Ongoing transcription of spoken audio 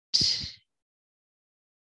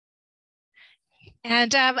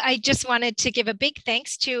And I just wanted to give a big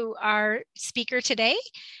thanks to our speaker today,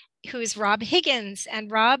 who is Rob Higgins.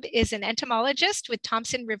 And Rob is an entomologist with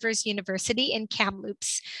Thompson Rivers University in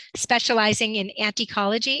Kamloops, specializing in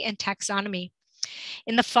anthecology and taxonomy.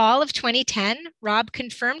 In the fall of 2010, Rob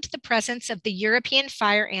confirmed the presence of the European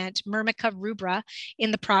fire ant Myrmica rubra in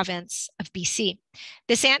the province of BC.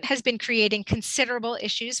 This ant has been creating considerable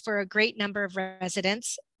issues for a great number of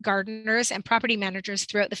residents, gardeners, and property managers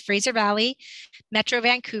throughout the Fraser Valley, Metro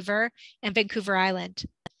Vancouver, and Vancouver Island.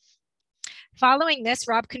 Following this,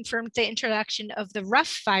 Rob confirmed the introduction of the rough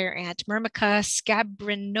fire ant, Myrmica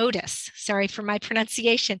scabrinotus, sorry for my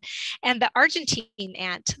pronunciation, and the Argentine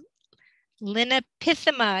ant,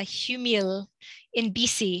 Linapithema humile in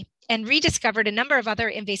BC, and rediscovered a number of other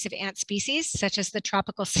invasive ant species, such as the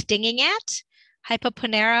tropical stinging ant,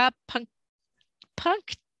 Hypoponera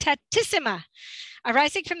punctatissima.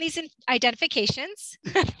 Arising from these identifications,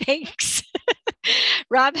 thanks,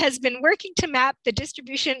 Rob has been working to map the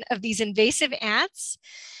distribution of these invasive ants,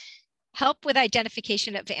 help with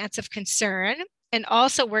identification of ants of concern, and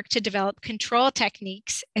also work to develop control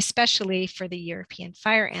techniques, especially for the European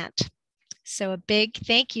fire ant. So a big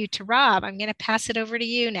thank you to Rob. I'm going to pass it over to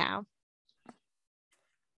you now.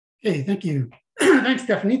 Okay, thank you. Thanks,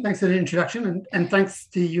 Stephanie. Thanks for the introduction. And thanks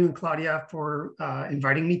to you and Claudia for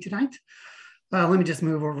inviting me tonight. Let me just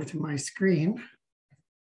move over to my screen.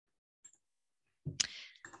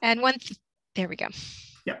 And there we go.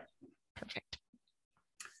 Yep. Perfect.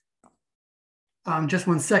 Just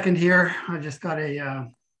one second here. I just got a...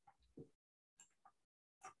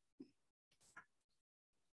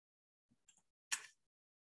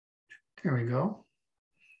 There we go.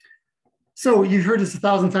 So you've heard this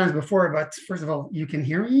 1,000 times before, but first of all, you can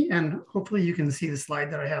hear me, and hopefully you can see the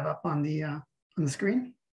slide that I have up on the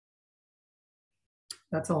screen.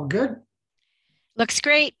 That's all good. Looks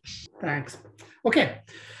great. Thanks. Okay.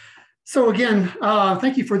 So again,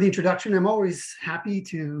 thank you for the introduction. I'm always happy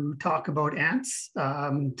to talk about ants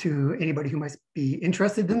to anybody who might be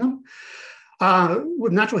interested in them.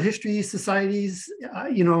 With natural history societies,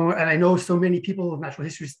 and I know so many people with natural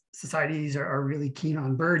history societies are really keen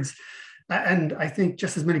on birds. And I think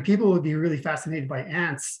just as many people would be really fascinated by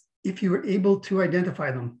ants if you were able to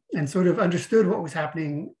identify them and sort of understood what was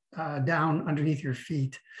happening down underneath your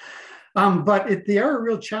feet. But they are a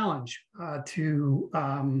real challenge to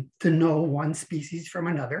know one species from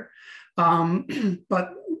another.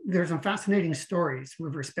 But there's some fascinating stories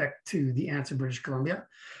with respect to the ants of British Columbia.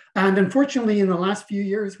 And unfortunately, in the last few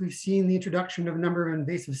years, we've seen the introduction of a number of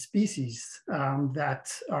invasive species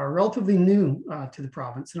that are relatively new to the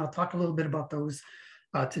province. And I'll talk a little bit about those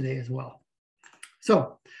today as well.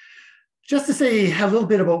 So just to say a little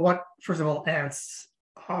bit about what, first of all, ants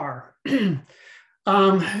are.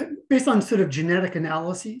 Based on sort of genetic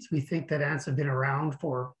analyses, we think that ants have been around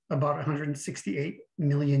for about 168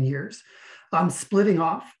 million years, splitting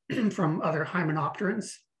off from other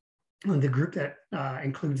hymenopterans, the group that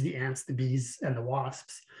includes the ants, the bees, and the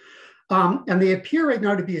wasps. And they appear right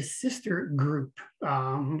now to be a sister group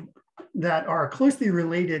that are closely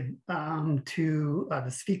related to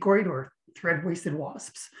the sphecoid or thread-waisted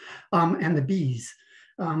wasps and the bees.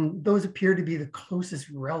 Those appear to be the closest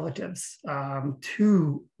relatives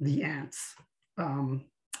to the ants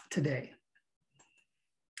today.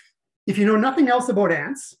 If you know nothing else about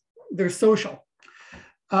ants, they're social.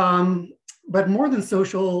 But more than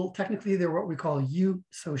social, technically they're what we call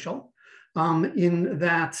eusocial, in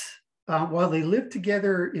that while they live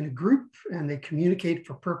together in a group and they communicate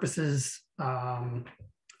for purposes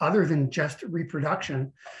other than just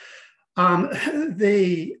reproduction,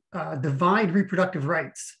 they divide reproductive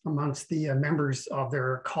rights amongst the members of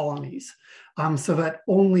their colonies, so that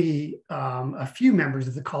only a few members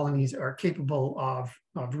of the colonies are capable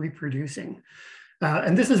of reproducing.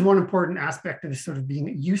 And this is one important aspect of sort of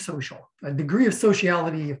being eusocial, a degree of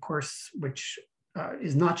sociality, of course, which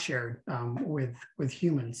is not shared with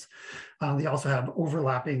humans. They also have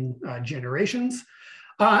overlapping generations.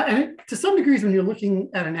 And to some degrees, when you're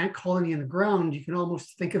looking at an ant colony in the ground, you can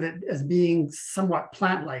almost think of it as being somewhat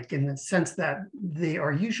plant-like in the sense that they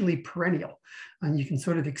are usually perennial. And you can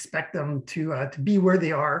sort of expect them to be where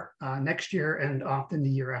they are next year and often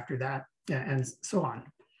the year after that, and so on.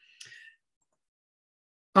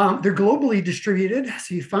 They're globally distributed,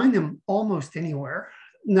 so you find them almost anywhere.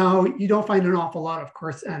 Now, you don't find an awful lot, of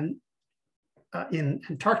course, in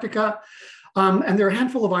Antarctica. And there are a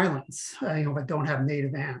handful of islands that don't have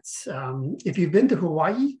native ants. If you've been to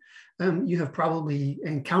Hawaii, you have probably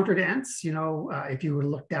encountered ants, if you were to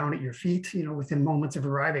look down at your feet, within moments of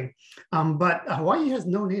arriving. But Hawaii has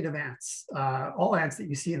no native ants. All ants that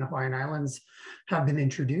you see in the Hawaiian Islands have been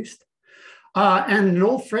introduced. And an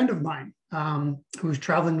old friend of mine who was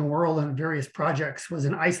traveling the world on various projects was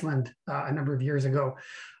in Iceland a number of years ago.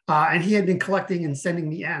 And he had been collecting and sending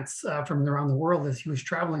me ants from around the world as he was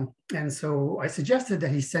traveling. And so I suggested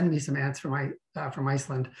that he send me some ants from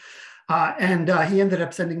Iceland. And he ended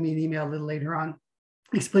up sending me an email a little later on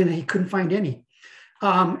explaining he couldn't find any.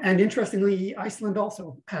 And interestingly, Iceland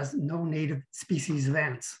also has no native species of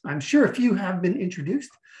ants. I'm sure a few have been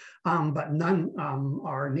introduced, but none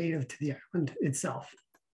are native to the island itself.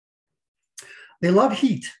 They love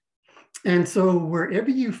heat. And so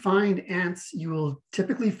wherever you find ants, you will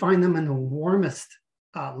typically find them in the warmest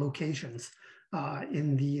locations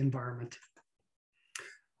in the environment.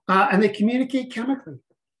 And they communicate chemically.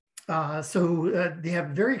 They have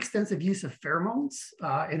very extensive use of pheromones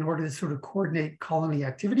in order to sort of coordinate colony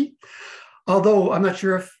activity. Although I'm not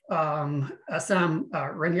sure if Sam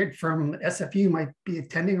Renyard from SFU might be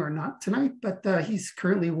attending or not tonight, but he's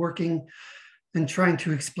currently working and trying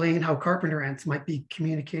to explain how carpenter ants might be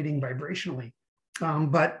communicating vibrationally.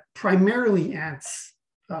 But primarily ants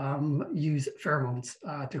use pheromones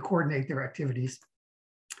to coordinate their activities.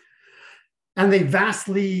 And they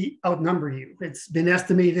vastly outnumber you. It's been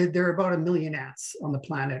estimated there are about 1 million ants on the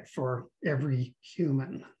planet for every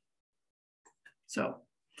human. So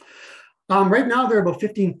right now there are about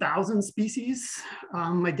 15,000 species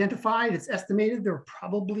identified. It's estimated there are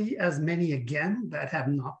probably as many again that have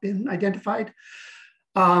not been identified.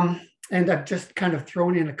 And I've just kind of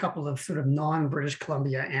thrown in a couple of sort of non-British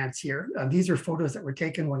Columbia ants here. These are photos that were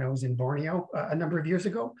taken when I was in Borneo a number of years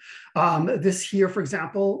ago. This here, for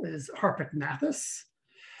example, is Harpagnathus.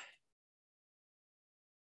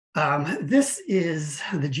 This is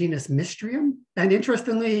the genus Mystrium. And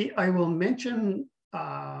interestingly, I will mention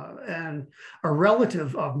a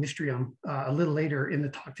relative of Mystrium a little later in the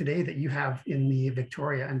talk today that you have in the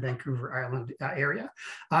Victoria and Vancouver Island area.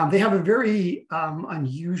 They have a very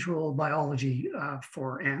unusual biology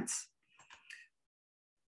for ants.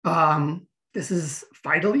 This is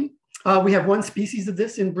Phytale. We have one species of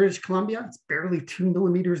this in British Columbia. It's barely 2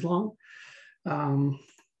 millimeters long. And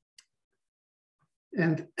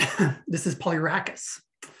this is Polyrhacus.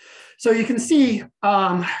 So you can see,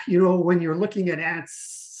 when you're looking at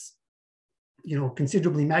ants,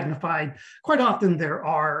 considerably magnified, quite often there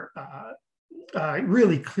are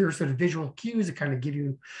really clear sort of visual cues that kind of give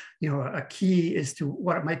you, a key as to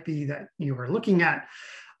what it might be that you are looking at.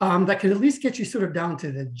 That can at least get you sort of down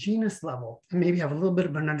to the genus level and maybe have a little bit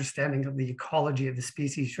of an understanding of the ecology of the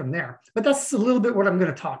species from there. But that's a little bit what I'm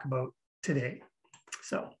going to talk about today.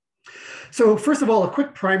 So first of all, a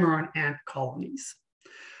quick primer on ant colonies.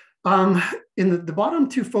 In the bottom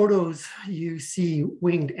two photos, you see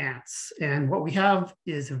winged ants. And what we have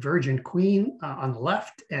is a virgin queen on the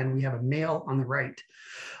left, and we have a male on the right.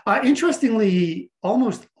 Interestingly,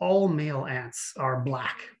 almost all male ants are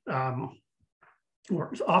black,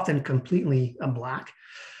 or often completely black.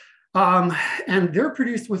 And they're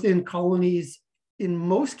produced within colonies, in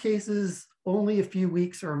most cases, only a few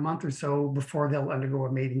weeks or a month or so before they'll undergo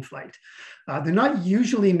a mating flight. They're not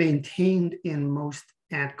usually maintained in most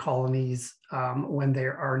ant colonies when they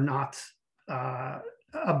are not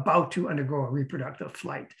about to undergo a reproductive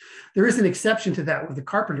flight. There is an exception to that with the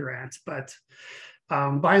carpenter ants, but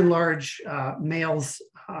by and large, males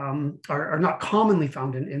are not commonly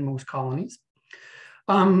found in most colonies.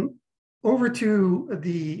 Over to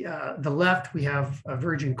the left, we have a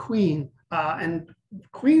virgin queen, and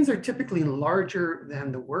queens are typically larger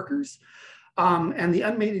than the workers. And the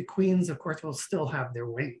unmated queens, of course, will still have their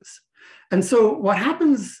wings. And so what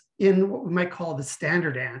happens in what we might call the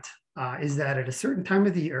standard ant is that at a certain time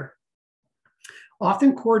of the year,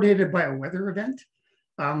 often coordinated by a weather event.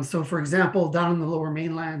 So for example, down in the lower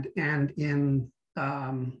mainland and in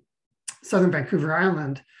southern Vancouver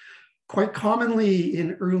Island, quite commonly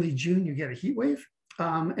in early June, you get a heat wave.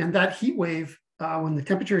 And that heat wave, when the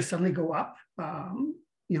temperatures suddenly go up,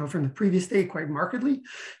 from the previous day quite markedly,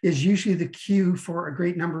 is usually the cue for a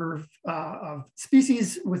great number of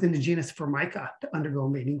species within the genus Formica to undergo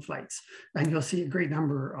mating flights. And you'll see a great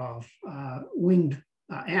number of winged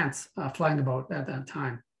ants flying about at that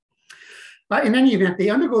time. In any event, they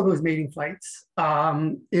undergo those mating flights.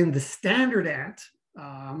 In the standard ant,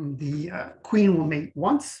 the queen will mate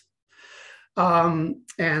once, and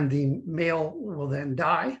the male will then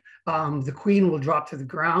die. The queen will drop to the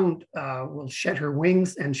ground, will shed her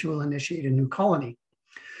wings, and she will initiate a new colony.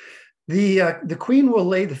 The queen will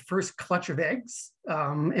lay the first clutch of eggs,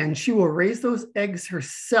 and she will raise those eggs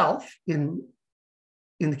herself in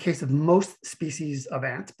the case of most species of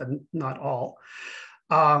ants, but not all.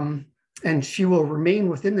 And she will remain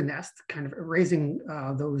within the nest, kind of raising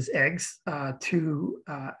those eggs to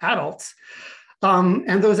adults.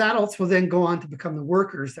 And those adults will then go on to become the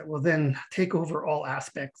workers that will then take over all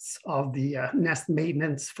aspects of the nest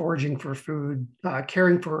maintenance, foraging for food,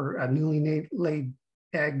 caring for newly laid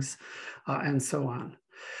eggs, and so on.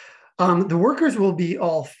 The workers will be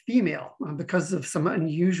all female because of some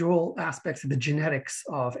unusual aspects of the genetics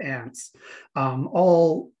of ants.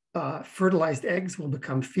 All fertilized eggs will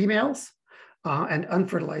become females, and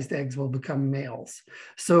unfertilized eggs will become males.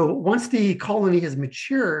 So once the colony has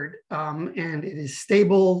matured and it is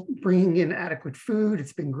stable, bringing in adequate food,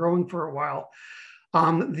 it's been growing for a while,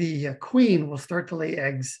 the queen will start to lay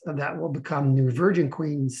eggs that will become new virgin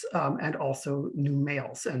queens and also new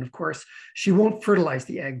males. And of course, she won't fertilize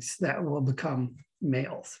the eggs that will become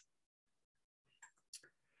males.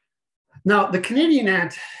 Now, the Canadian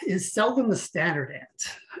ant is seldom the standard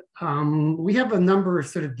ant. We have a number of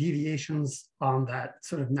sort of deviations on that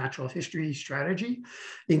sort of natural history strategy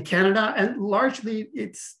in Canada, and largely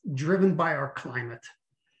it's driven by our climate.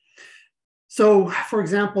 So, for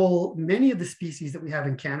example, many of the species that we have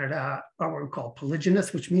in Canada are what we call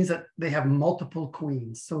polygynous, which means that they have multiple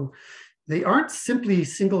queens. So they aren't simply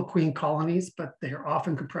single queen colonies, but they are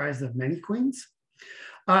often comprised of many queens.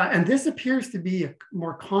 And this appears to be a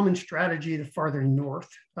more common strategy the farther north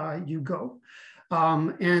you go.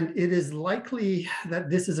 And it is likely that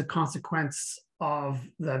this is a consequence of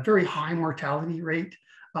the very high mortality rate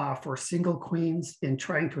for single queens in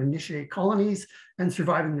trying to initiate colonies and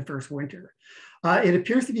surviving the first winter. It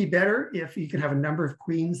appears to be better if you can have a number of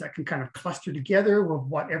queens that can kind of cluster together with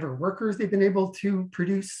whatever workers they've been able to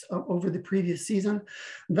produce over the previous season.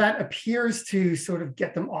 That appears to sort of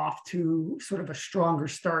get them off to sort of a stronger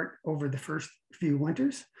start over the first few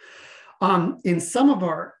winters. In some of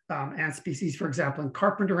our ant species, for example, in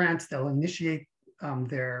carpenter ants, they'll initiate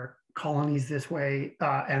their colonies this way,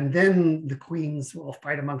 and then the queens will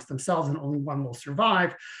fight amongst themselves and only one will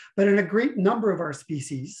survive. But in a great number of our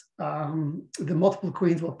species, the multiple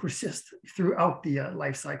queens will persist throughout the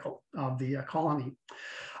life cycle of the colony.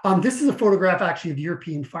 This is a photograph actually of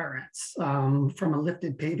European fire ants from a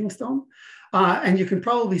lifted paving stone. And you can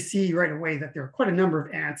probably see right away that there are quite a number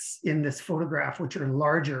of ants in this photograph, which are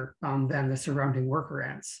larger than the surrounding worker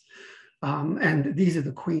ants. And these are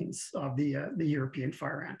the queens of the European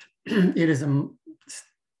fire ant. It is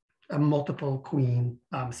a multiple queen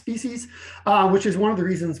species, which is one of the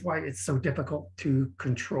reasons why it's so difficult to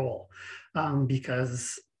control,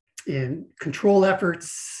 because in control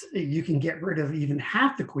efforts, you can get rid of even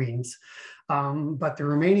half the queens, but the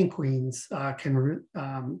remaining queens can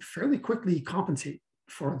fairly quickly compensate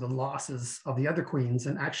for the losses of the other queens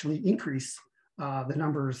and actually increase the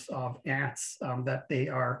numbers of ants that they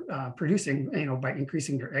are producing, by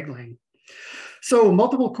increasing their egg laying. So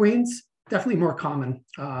multiple queens, definitely more common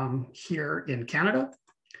here in Canada.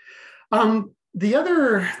 The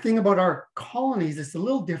other thing about our colonies is a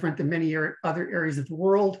little different than many other areas of the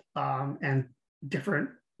world and different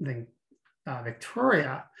than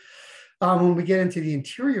Victoria. When we get into the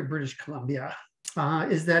interior British Columbia,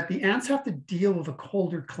 is that the ants have to deal with a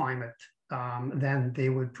colder climate than they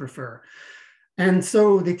would prefer. And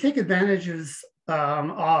so they take advantages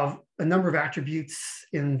of a number of attributes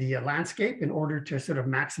in the landscape in order to sort of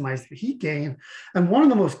maximize the heat gain. And one of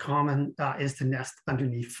the most common is to nest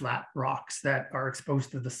underneath flat rocks that are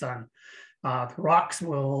exposed to the sun. The rocks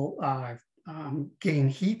will gain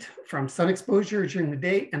heat from sun exposure during the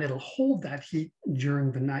day, and it'll hold that heat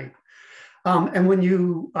during the night. And when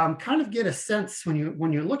you kind of get a sense when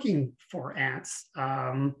you're looking for ants,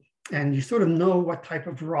 and you sort of know what type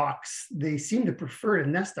of rocks they seem to prefer to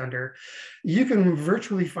nest under, you can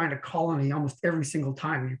virtually find a colony almost every single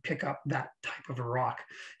time you pick up that type of a rock.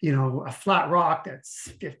 A flat rock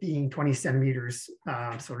that's 15, 20 centimeters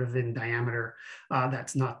sort of in diameter,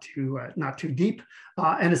 that's not too deep,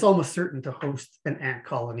 and it's almost certain to host an ant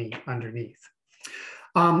colony underneath.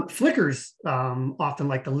 Flickers often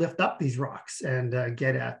like to lift up these rocks and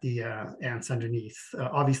get at the ants underneath,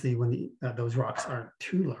 obviously when those rocks aren't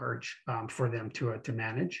too large for them to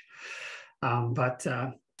manage. But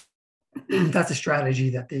that's a strategy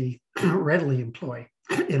that they readily employ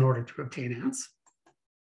in order to obtain ants.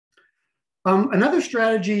 Another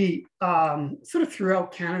strategy sort of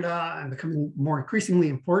throughout Canada and becoming more increasingly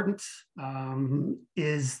important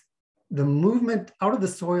is the movement out of the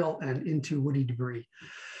soil and into woody debris.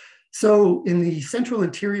 So in the central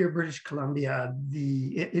interior British Columbia,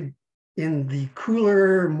 in the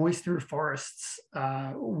cooler, moister forests,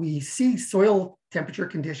 we see soil temperature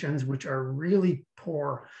conditions which are really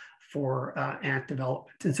poor for ant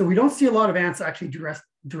development. And so we don't see a lot of ants actually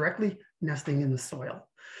directly nesting in the soil.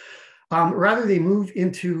 Rather, they move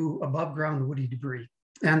into above ground woody debris.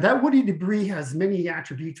 And that woody debris has many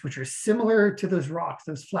attributes which are similar to those rocks,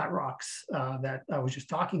 those flat rocks that I was just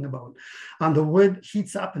talking about. The wood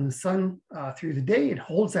heats up in the sun through the day. It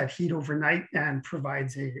holds that heat overnight and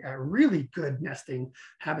provides a really good nesting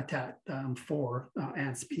habitat for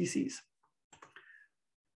ant species.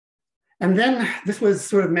 And then this was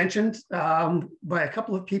sort of mentioned by a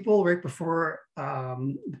couple of people right before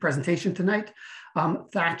the presentation tonight,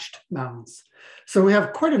 thatched mounds. So we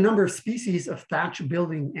have quite a number of species of thatch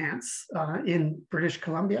building ants in British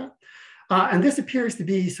Columbia. And this appears to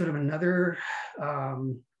be sort of another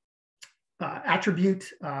attribute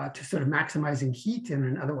to sort of maximizing heat in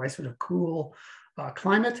an otherwise sort of cool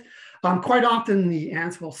climate. Quite often the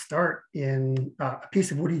ants will start in a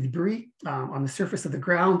piece of woody debris on the surface of the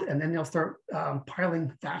ground, and then they'll start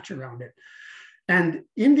piling thatch around it. And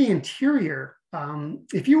in the interior,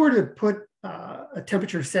 if you were to put a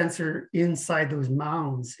temperature sensor inside those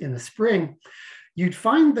mounds in the spring, you'd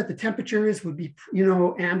find that the temperatures would be,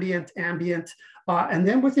 ambient, and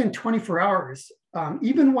then within 24 hours,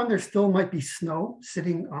 even when there still might be snow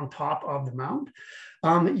sitting on top of the mound,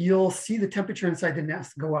 you'll see the temperature inside the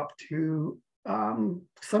nest go up to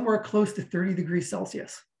somewhere close to 30 degrees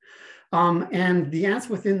Celsius. And the ants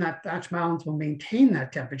within that thatch mound will maintain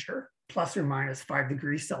that temperature, plus or minus 5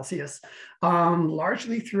 degrees Celsius,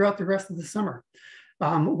 largely throughout the rest of the summer.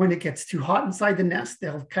 When it gets too hot inside the nest,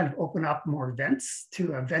 they'll kind of open up more vents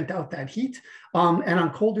to vent out that heat. And on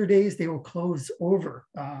colder days, they will close over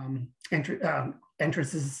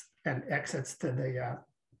entrances and exits to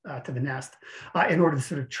the nest in order to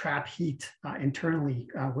sort of trap heat internally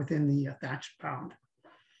within the thatched mound.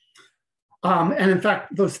 And in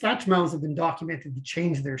fact, those thatch mounds have been documented to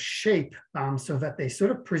change their shape so that they sort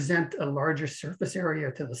of present a larger surface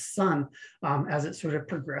area to the sun as it sort of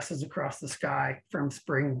progresses across the sky from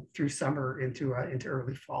spring through summer into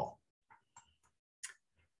early fall.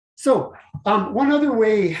 So one other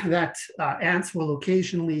way that ants will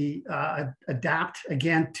occasionally adapt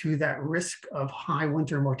again to that risk of high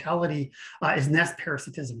winter mortality is nest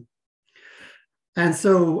parasitism. And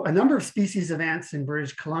so a number of species of ants in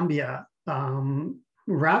British Columbia,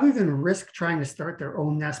 rather than risk trying to start their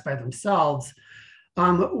own nest by themselves,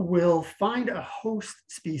 will find a host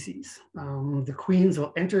species. The queens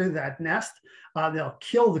will enter that nest, they'll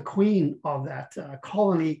kill the queen of that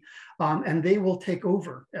colony, and they will take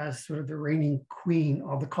over as sort of the reigning queen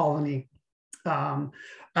of the colony.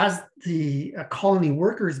 As the colony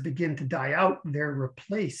workers begin to die out, they're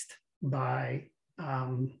replaced by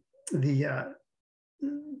the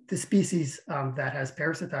species that has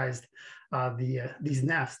parasitized these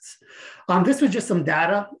nests. This was just some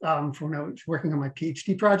data from when I was working on my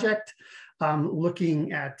PhD project,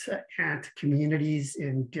 looking at ant communities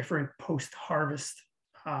in different post-harvest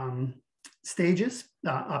stages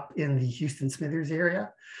up in the Houston Smithers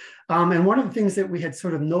area. And one of the things that we had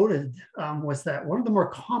sort of noted was that one of the more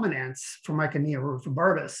common ants, Formica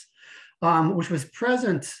neorufibarbus, which was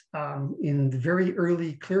present in the very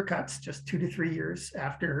early clear cuts, just 2 to 3 years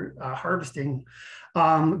after harvesting,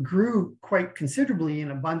 grew quite considerably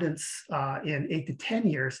in abundance in 8 to 10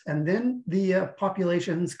 years. And then the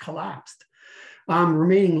populations collapsed,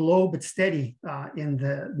 remaining low but steady in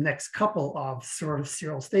the next couple of sort of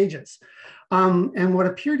seral stages. And what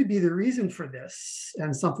appeared to be the reason for this,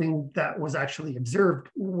 and something that was actually observed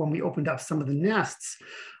when we opened up some of the nests,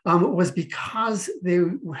 was because they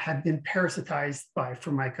had been parasitized by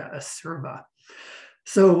Formica acerba.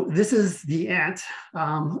 So this is the ant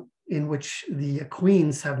in which the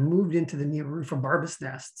queens have moved into the neorufibarbus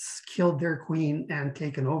nests, killed their queen, and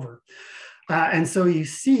taken over. And so you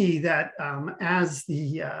see that as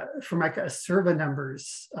the Formica acerba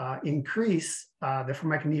numbers increase, the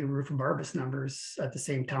Formica neorufibarbus numbers at the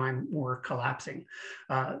same time were collapsing,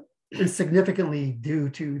 significantly due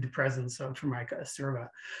to the presence of Formica acerba.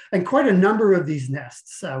 And quite a number of these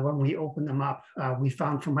nests, when we opened them up, we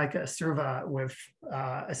found Formica acerba with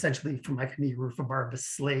essentially Formica neorufibarbus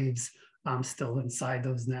slaves still inside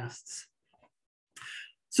those nests.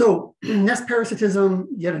 So nest parasitism,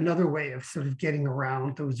 yet another way of sort of getting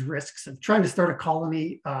around those risks of trying to start a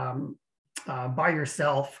colony by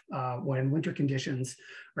yourself when winter conditions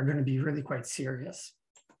are going to be really quite serious.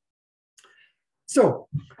 So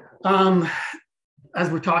as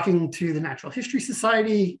we're talking to the Natural History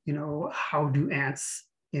Society, how do ants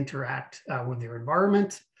interact with their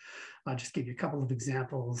environment? I'll just give you a couple of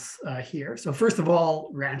examples here. So first of all,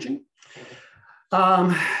 ranching.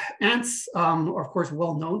 Ants are, of course,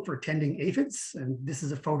 well known for tending aphids. And this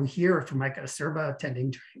is a photo here of Formica acerba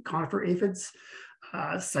tending conifer aphids,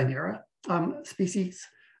 Cynera species,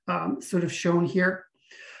 sort of shown here.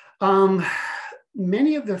 Um,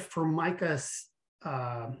 Many of the Formica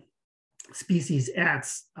species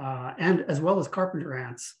ants, and as well as carpenter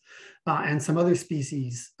ants and some other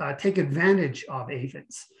species, take advantage of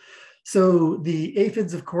aphids. So the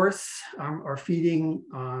aphids, of course, are feeding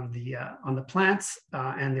on the plants,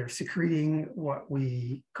 and they're secreting what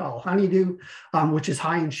we call honeydew, which is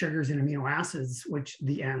high in sugars and amino acids, which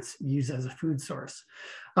the ants use as a food source.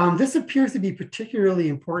 This appears to be particularly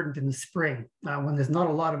important in the spring when there's not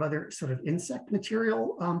a lot of other sort of insect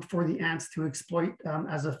material for the ants to exploit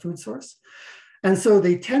as a food source. And so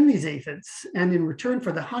they tend these aphids, and in return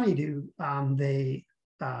for the honeydew, they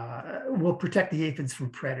will protect the aphids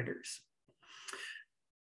from predators.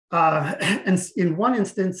 And in one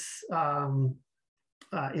instance, in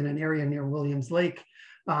an area near Williams Lake,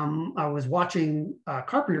 I was watching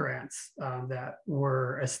carpenter ants that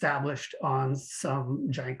were established on some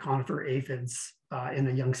giant conifer aphids in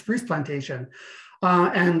a young spruce plantation.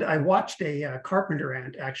 And I watched a carpenter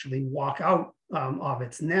ant actually walk out of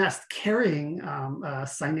its nest carrying a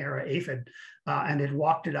Cynera aphid, and it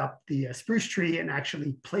walked it up the spruce tree and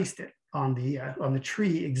actually placed it on the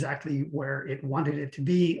tree exactly where it wanted it to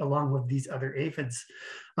be, along with these other aphids.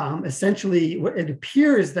 Essentially, it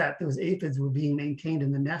appears that those aphids were being maintained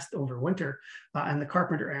in the nest over winter, and the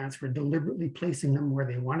carpenter ants were deliberately placing them where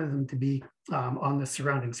they wanted them to be on the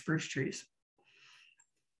surrounding spruce trees.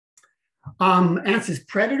 Ants as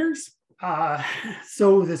predators.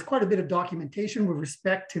 So there's quite a bit of documentation with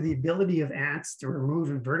respect to the ability of ants to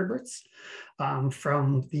remove invertebrates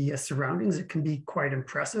from the surroundings. It can be quite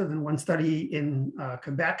impressive. In one study in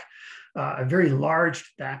Quebec, a very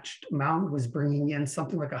large thatched mound was bringing in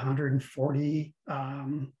something like 140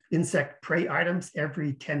 insect prey items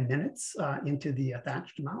every 10 minutes into the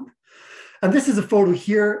thatched mound. And this is a photo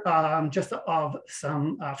here just of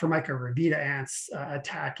some Formica revita ants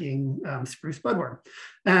attacking spruce budworm.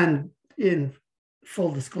 And in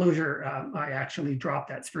full disclosure, I actually dropped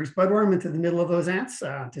that spruce budworm into the middle of those ants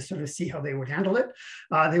to sort of see how they would handle it.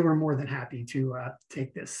 They were more than happy to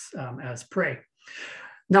take this as prey.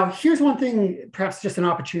 Now, here's one thing, perhaps just an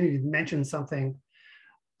opportunity to mention something.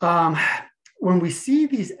 When we see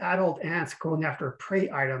these adult ants going after a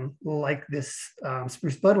prey item like this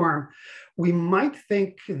spruce budworm, we might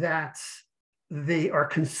think that they are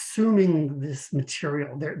consuming this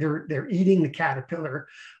material. They're eating the caterpillar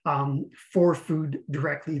for food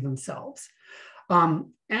directly themselves.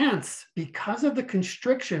 Ants, because of the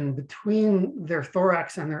constriction between their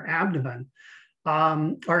thorax and their abdomen,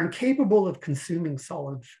 are incapable of consuming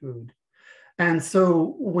solid food. And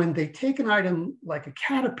so when they take an item like a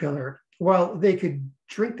caterpillar, well, they could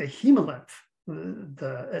drink the hemolymph,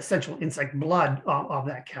 the essential insect blood of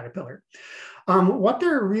that caterpillar. What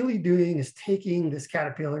they're really doing is taking this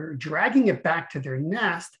caterpillar, dragging it back to their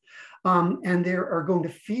nest, and they are going to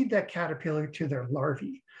feed that caterpillar to their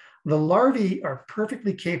larvae. The larvae are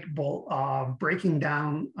perfectly capable of breaking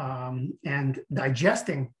down and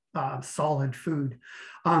digesting solid food.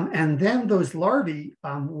 And then those larvae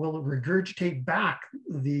will regurgitate back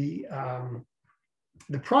the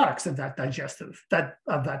products of that digestion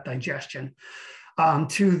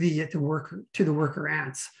to the worker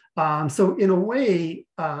ants. So in a way,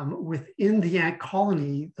 within the ant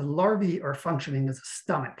colony, the larvae are functioning as a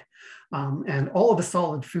stomach, and all of the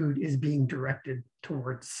solid food is being directed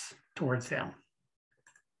towards them.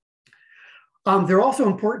 They're also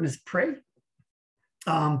important as prey.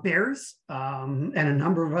 Bears and a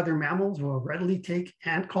number of other mammals will readily take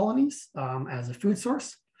ant colonies as a food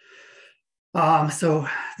source. So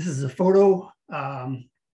this is a photo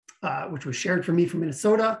which was shared for me from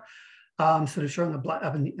Minnesota, sort of showing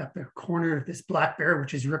up in the corner of this black bear,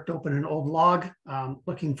 which has ripped open an old log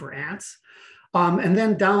looking for ants. And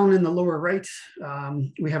then down in the lower right,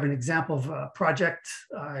 we have an example of a project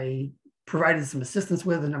I provided some assistance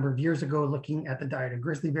with a number of years ago, looking at the diet of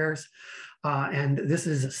grizzly bears. And this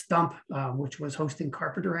is a stump which was hosting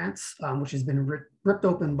carpenter ants, which has been ripped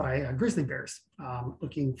open by grizzly bears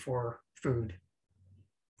looking for food.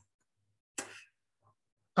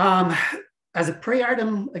 As a prey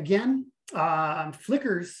item, again,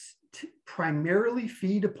 flickers primarily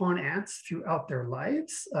feed upon ants throughout their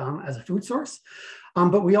lives as a food source.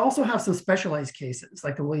 But we also have some specialized cases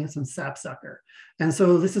like the Williamson sapsucker. And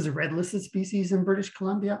so this is a red listed species in British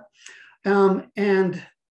Columbia. And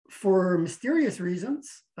for mysterious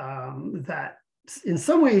reasons that in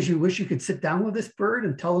some ways you wish you could sit down with this bird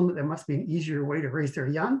and tell them that there must be an easier way to raise their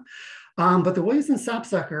young. But the Williamson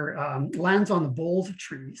sapsucker lands on the boles of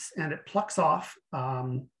trees and it plucks off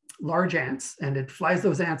large ants, and it flies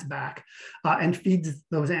those ants back and feeds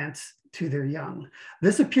those ants to their young.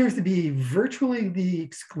 This appears to be virtually the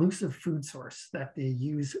exclusive food source that they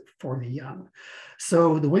use for the young.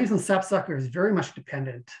 So the wings and sapsucker is very much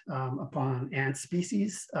dependent upon ant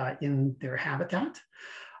species in their habitat.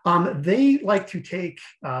 They like to take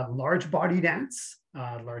large-bodied ants,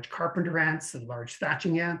 large carpenter ants and large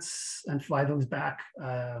thatching ants, and fly those back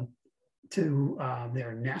to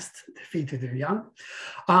their nest to feed to their young.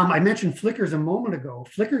 I mentioned flickers a moment ago.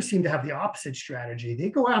 Flickers seem to have the opposite strategy. They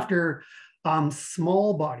go after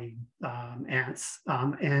small-bodied ants,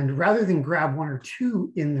 and rather than grab one or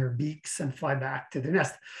two in their beaks and fly back to their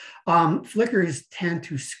nest, flickers tend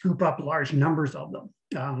to scoop up large numbers of them.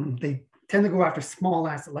 They tend to go after small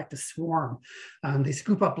ants that like to swarm. They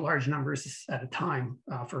scoop up large numbers at a time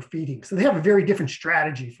for feeding. So they have a very different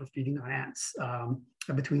strategy for feeding on ants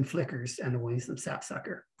between flickers and the winged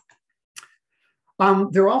sapsucker.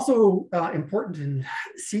 They're also important in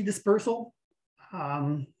seed dispersal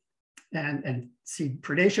and seed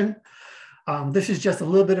predation. This is just a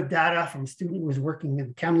little bit of data from a student who was working in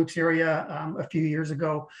the Kamloops area a few years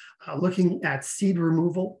ago, looking at seed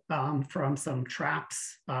removal from some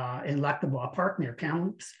traps in Lac du Bois Park near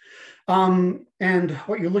Kamloops. And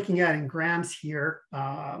what you're looking at in grams here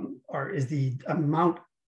is the amount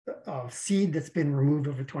of seed that's been removed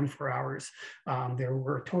over 24 hours. There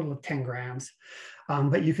were a total of 10 grams.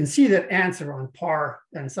 But you can see that ants are on par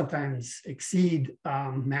and sometimes exceed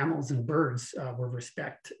mammals and birds with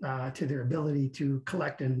respect to their ability to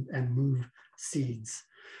collect and move seeds.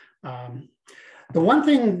 The one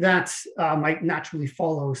thing that might naturally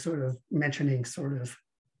follow sort of mentioning sort of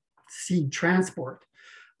seed transport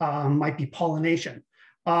might be pollination.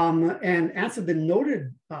 And ants have been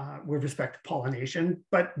noted with respect to pollination,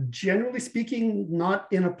 but generally speaking, not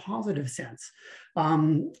in a positive sense.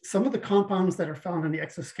 Some of the compounds that are found in the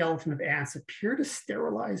exoskeleton of ants appear to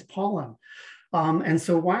sterilize pollen. And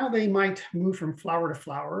so while they might move from flower to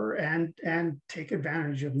flower and take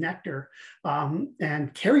advantage of nectar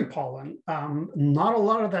and carry pollen, not a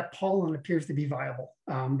lot of that pollen appears to be viable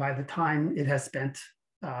by the time it has spent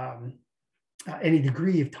any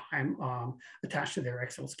degree of time attached to their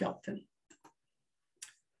exoskeleton.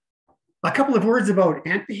 A couple of words about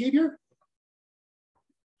ant behavior.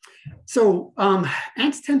 So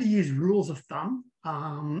ants tend to use rules of thumb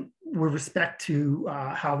with respect to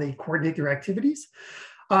how they coordinate their activities.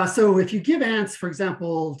 So if you give ants, for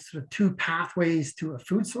example, sort of two pathways to a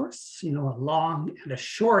food source, you know, a long and a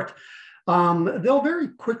short, they'll very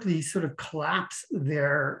quickly sort of collapse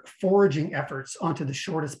their foraging efforts onto the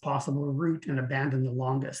shortest possible route and abandon the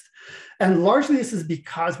longest. And largely this is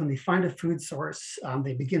because when they find a food source,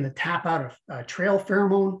 they begin to tap out a trail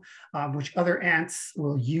pheromone, which other ants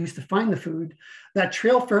will use to find the food. That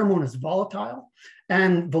trail pheromone is volatile.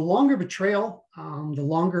 And the longer the trail, the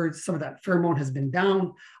longer some of that pheromone has been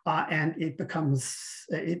down and it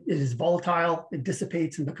is volatile, it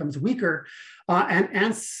dissipates and becomes weaker. And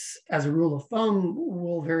ants, as a rule of thumb,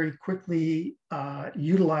 will very quickly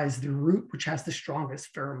utilize the route which has the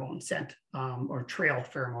strongest pheromone scent or trail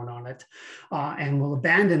pheromone on it, and will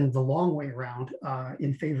abandon the long way around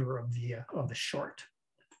in favor of the short.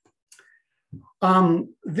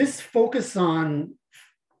 This focus on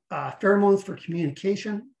pheromones for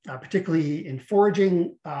communication, particularly in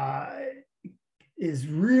foraging, is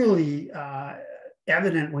really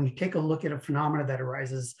evident when you take a look at a phenomena that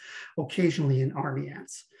arises occasionally in army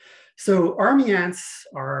ants. So army ants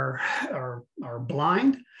are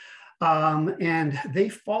blind, and they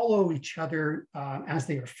follow each other as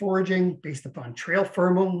they are foraging based upon trail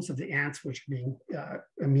pheromones of the ants, which are being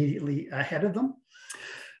immediately ahead of them.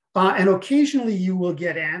 And occasionally you will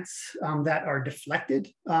get ants that are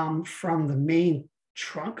deflected from the main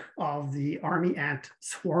trunk of the army ant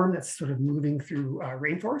swarm that's sort of moving through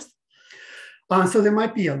rainforest. So there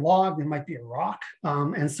might be a log, there might be a rock.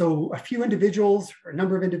 And so a few individuals or a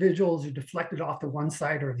number of individuals are deflected off to one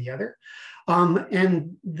side or the other.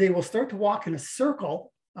 And they will start to walk in a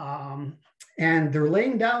circle, and they're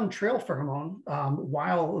laying down trail pheromone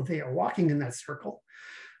while they are walking in that circle.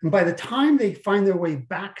 And by the time they find their way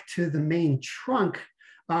back to the main trunk,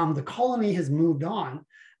 the colony has moved on,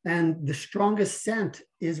 and the strongest scent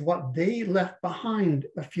is what they left behind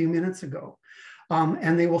a few minutes ago.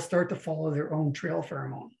 And they will start to follow their own trail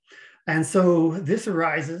pheromone. And so this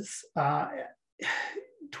arises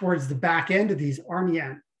towards the back end of these army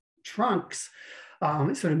ant trunks,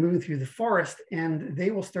 sort of moving through the forest, and they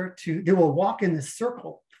will walk in this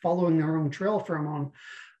circle, following their own trail pheromone,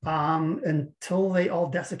 until they all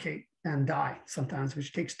desiccate and die sometimes,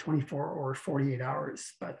 which takes 24 or 48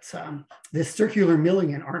 hours. But this circular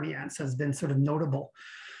milling in army ants has been sort of notable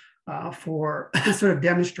for sort of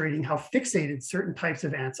demonstrating how fixated certain types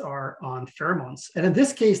of ants are on pheromones. And in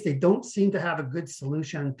this case, they don't seem to have a good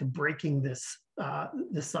solution to breaking this,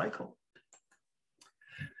 this cycle.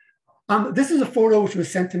 This is a photo which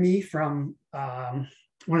was sent to me from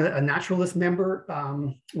a naturalist member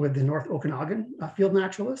with the North Okanagan field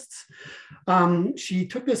naturalists. She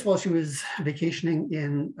took this while she was vacationing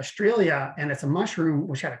in Australia, and it's a mushroom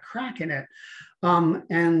which had a crack in it.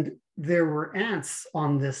 And there were ants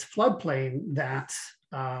on this floodplain that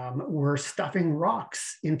were stuffing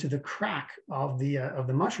rocks into the crack of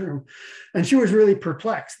the mushroom. And she was really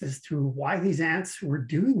perplexed as to why these ants were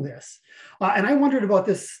doing this. And I wondered about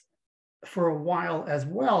this for a while as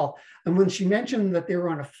well. And when she mentioned that they were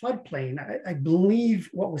on a floodplain, I believe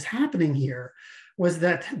what was happening here was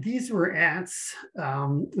that these were ants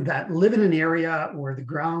that live in an area where the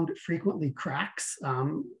ground frequently cracks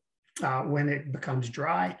when it becomes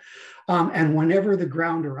dry. And whenever the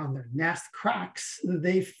ground around their nest cracks,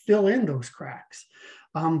 they fill in those cracks.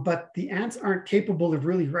 But the ants aren't capable of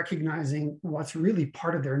really recognizing what's really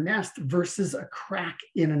part of their nest versus a crack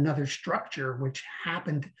in another structure, which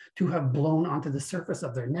happened to have blown onto the surface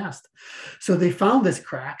of their nest. So they found this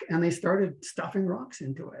crack and they started stuffing rocks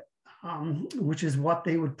into it, which is what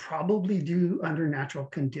they would probably do under natural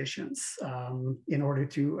conditions in order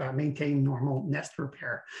to maintain normal nest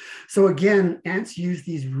repair. So again, ants use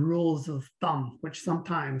these rules of thumb, which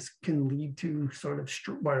sometimes can lead to sort of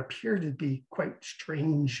what appear to be quite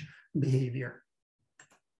strange behavior.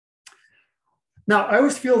 Now, I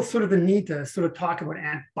always feel sort of the need to sort of talk about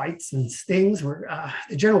ant bites and stings, where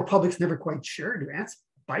the general public's never quite sure, do ants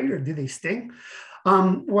bite or do they sting?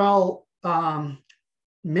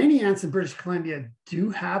 Many ants in British Columbia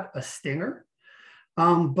do have a stinger,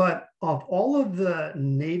 but of all of the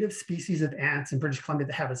native species of ants in British Columbia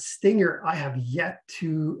that have a stinger, I have yet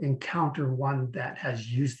to encounter one that has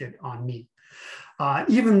used it on me,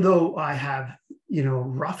 even though I have,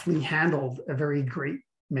 roughly handled a very great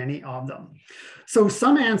many of them. So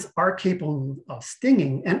some ants are capable of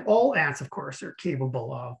stinging, and all ants, of course, are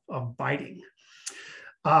capable of biting.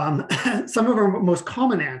 Some of our most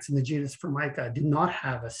common ants in the genus Formica do not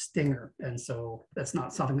have a stinger, and so that's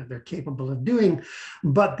not something that they're capable of doing,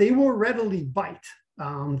 but they will readily bite.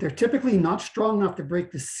 They're typically not strong enough to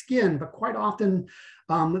break the skin, but quite often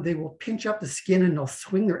they will pinch up the skin and they'll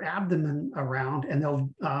swing their abdomen around and they'll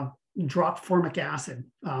drop formic acid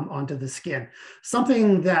onto the skin,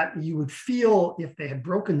 something that you would feel if they had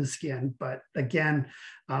broken the skin. But again,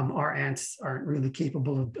 our ants aren't really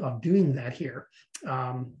capable of doing that here.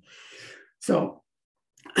 But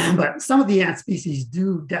some of the ant species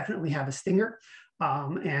do definitely have a stinger.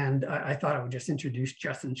 And I thought I would just introduce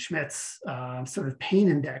Justin Schmidt's sort of pain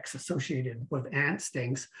index associated with ant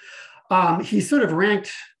stings. He's sort of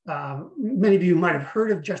ranked, many of you might have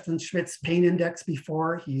heard of Justin Schmidt's pain index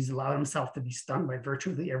before. He's allowed himself to be stung by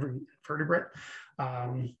virtually every vertebrate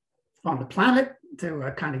on the planet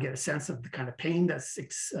to kind of get a sense of the kind of pain that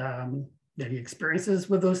he experiences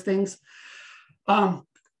with those things. And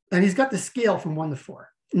he's got the scale from 1 to 4.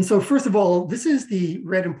 And so first of all, this is the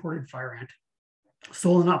red imported fire ant,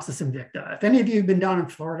 Solenopsis invicta. If any of you have been down in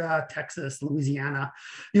Florida, Texas, Louisiana,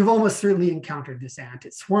 you've almost certainly encountered this ant.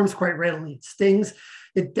 It swarms quite readily, it stings,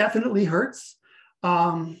 it definitely hurts,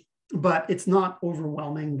 but it's not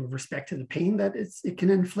overwhelming with respect to the pain that it can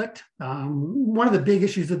inflict. One of the big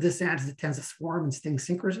issues with this ant is it tends to swarm and sting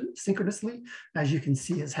synchronously, as you can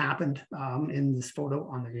see has happened in this photo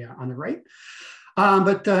on the right.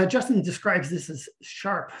 But Justin describes this as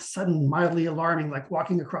sharp, sudden, mildly alarming, like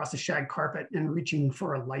walking across a shag carpet and reaching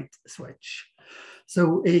for a light switch.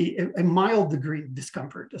 So a mild degree of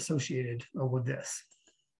discomfort associated with this.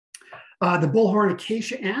 The bullhorn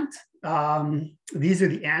acacia ant, these are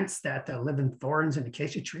the ants that live in thorns and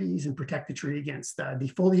acacia trees and protect the tree against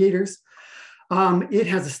defoliators. It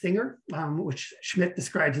has a stinger, which Schmidt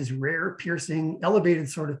describes as rare, piercing, elevated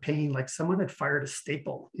sort of pain, like someone had fired a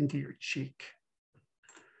staple into your cheek.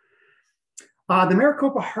 The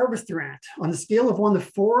Maricopa harvester ant, on the scale of 1 to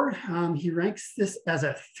 4, he ranks this as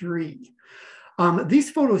a 3.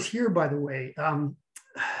 These photos here, by the way,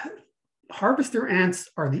 harvester ants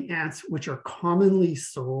are the ants which are commonly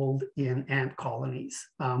sold in ant colonies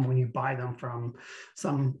when you buy them from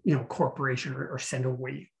some corporation or send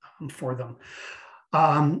away for them.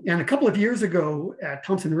 And a couple of years ago at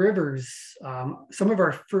Thompson Rivers, some of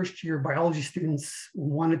our first year biology students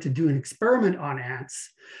wanted to do an experiment on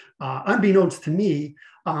ants, unbeknownst to me,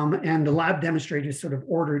 and the lab demonstrators sort of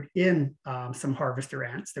ordered in some harvester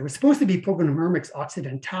ants. There was supposed to be Pogonomyrmex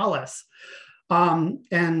occidentalis,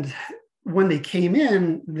 and when they came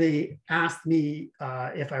in, they asked me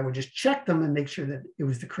if I would just check them and make sure that it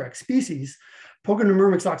was the correct species.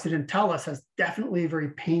 Pogonomyrmex occidentalis has definitely a very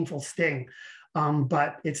painful sting,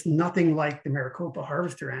 but it's nothing like the Maricopa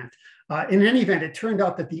harvester ant. In any event, it turned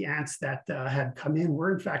out that the ants that had come in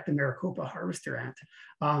were in fact the Maricopa harvester ant.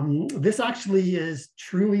 This actually is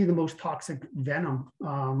truly the most toxic venom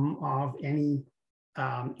of any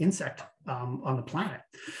insect on the planet.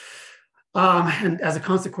 And as a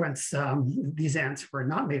consequence, these ants were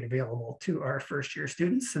not made available to our first year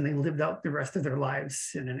students, and they lived out the rest of their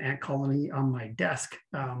lives in an ant colony on my desk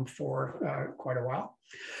for quite a while.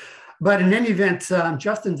 But in any event,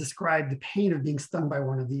 Justin described the pain of being stung by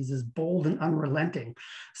one of these as bold and unrelenting.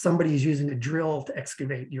 Somebody is using a drill to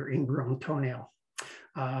excavate your ingrown toenail.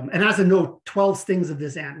 And as a note, 12 stings of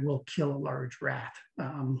this ant will kill a large rat.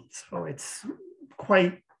 So it's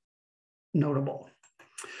quite notable.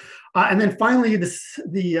 And then finally,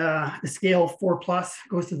 the scale 4+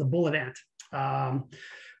 goes to the bullet ant,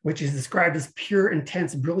 which is described as pure,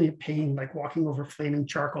 intense, brilliant pain, like walking over flaming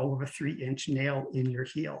charcoal with a 3-inch nail in your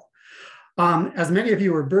heel. As many of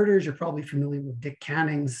you are birders, you're probably familiar with Dick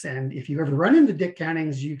Cannings. And if you ever run into Dick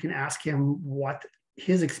Cannings, you can ask him what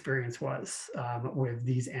his experience was with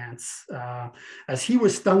these ants, as he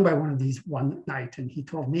was stung by one of these one night. And he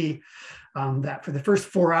told me that for the first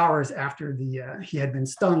 4 hours after he had been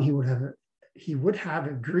stung, he would have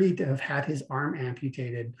agreed to have had his arm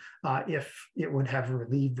amputated if it would have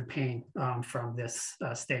relieved the pain from this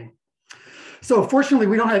sting. So fortunately,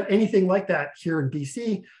 we don't have anything like that here in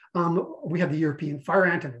BC. We have the European fire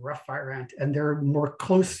ant and the rough fire ant, and they're more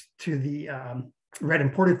close to the red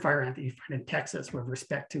imported fire ant that you find in Texas with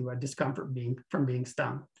respect to discomfort from being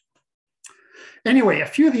stung. Anyway, a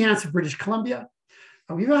few of the ants of British Columbia.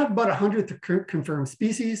 We've had about 100 confirmed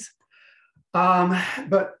species,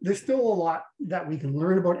 but there's still a lot that we can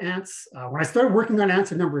learn about ants. When I started working on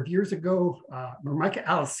ants a number of years ago, Myrmica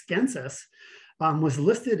aliscensis was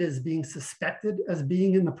listed as being suspected as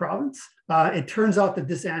being in the province. It turns out that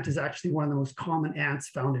this ant is actually one of the most common ants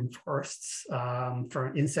found in forests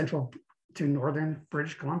in central to northern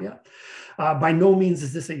British Columbia. By no means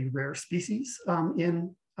is this a rare species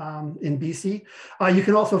in BC. You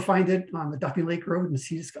can also find it on the Duffy Lake Road and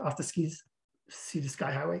off the Sea to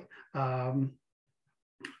Sky Highway.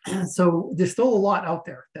 So there's still a lot out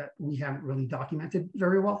there that we haven't really documented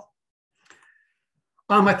very well.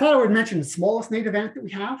 I thought I would mention the smallest native ant that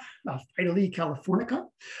we have, Phytale californica.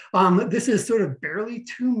 This is sort of barely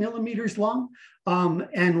 2 millimeters long.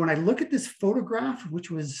 And when I look at this photograph,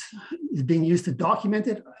 which is being used to document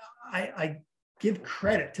it, I give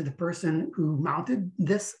credit to the person who mounted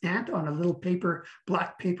this ant on a little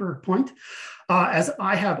black paper point, as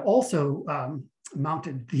I have also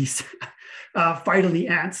mounted these Phytale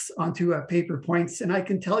ants onto paper points. And I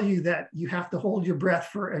can tell you that you have to hold your breath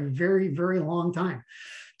for a very, very long time.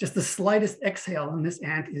 Just the slightest exhale on this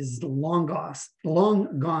ant is long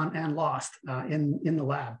gone and lost in the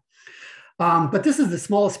lab. But this is the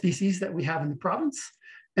smallest species that we have in the province.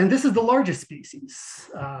 And this is the largest species,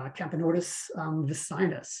 Camponotus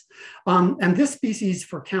vicinus. And this species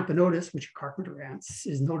for Camponotus, which are carpenter ants,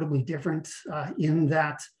 is notably different in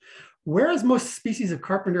that whereas most species of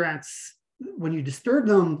carpenter ants, when you disturb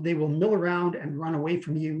them, they will mill around and run away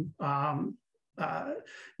from you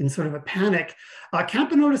in sort of a panic,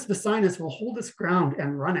 Camponotus vicinus will hold its ground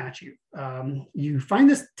and run at you. You find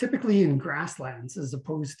this typically in grasslands as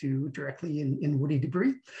opposed to directly in woody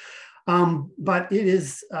debris. But it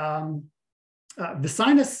is,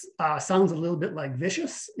 vicinus sounds a little bit like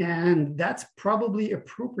vicious, and that's probably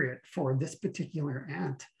appropriate for this particular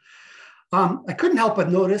ant. I couldn't help but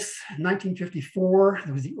notice in 1954,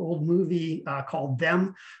 there was the old movie called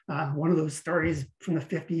Them, one of those stories from the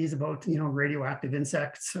 50s about, radioactive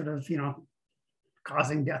insects sort of,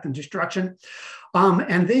 causing death and destruction.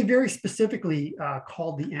 And they very specifically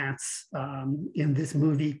called the ants in this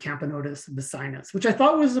movie Camponotus vicinus, which I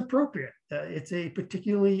thought was appropriate. It's a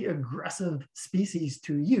particularly aggressive species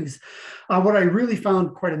to use. What I really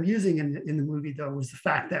found quite amusing in the movie, though, was the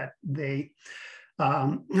fact that they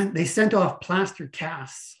sent off plaster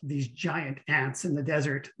casts, these giant ants in the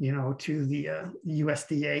desert, to the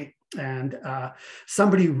USDA, and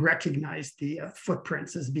somebody recognized the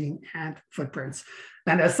footprints as being ant footprints.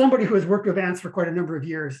 And as somebody who has worked with ants for quite a number of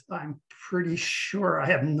years, I'm pretty sure I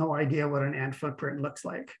have no idea what an ant footprint looks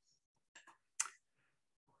like.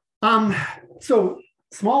 So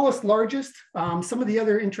smallest, largest, some of the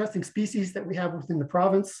other interesting species that we have within the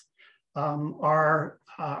province. are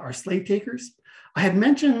slave takers. I had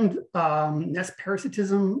mentioned nest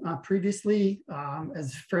parasitism previously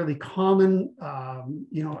as fairly common,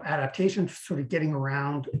 adaptation, sort of getting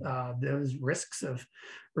around those risks of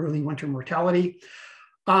early winter mortality.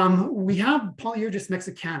 We have Polyergus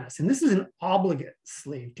mexicanus, and this is an obligate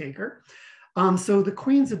slave taker. So the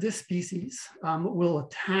queens of this species will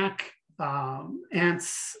attack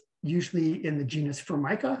ants, usually in the genus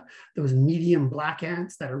Formica, those medium black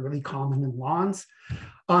ants that are really common in lawns.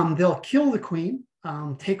 They'll kill the queen,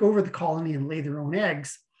 take over the colony and lay their own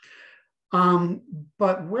eggs.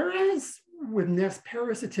 But whereas with nest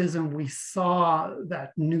parasitism, we saw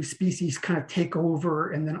that new species kind of take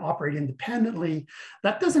over and then operate independently,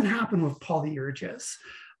 that doesn't happen with Polyergus.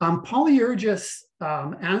 Polyergus,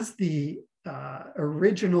 as the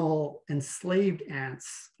original enslaved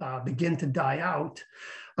ants begin to die out,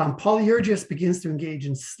 Polyergus begins to engage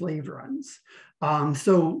in slave runs.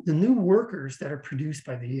 So the new workers that are produced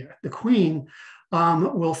by the queen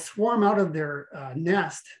will swarm out of their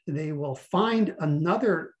nest. They will find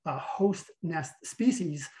another host nest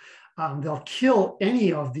species. They'll kill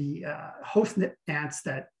any of the host ants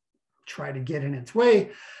that try to get in its way,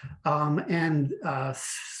 and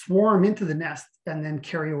swarm into the nest and then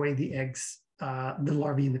carry away the eggs, the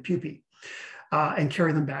larvae and the pupae, and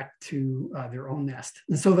carry them back to their own nest.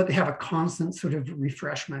 And so that they have a constant sort of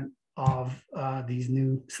refreshment of these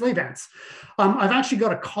new slave ants. I've actually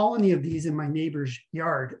got a colony of these in my neighbor's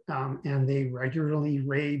yard, and they regularly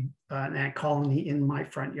raid an ant colony in my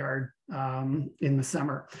front yard in the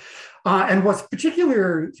summer. And what's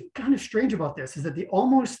particularly kind of strange about this is that they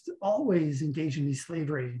almost always engage in these slave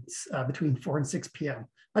raids between 4 and 6 p.m.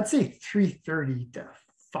 I'd say 3:30 to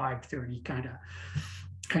 5:30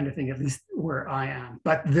 kind of thing, at least where I am.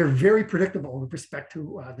 But they're very predictable with respect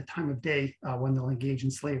to the time of day when they'll engage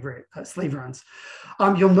in slave runs.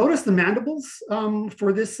 You'll notice the mandibles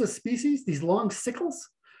for this species, these long sickles.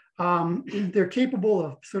 They're capable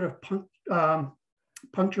of sort of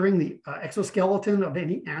puncturing the exoskeleton of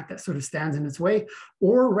any ant that sort of stands in its way,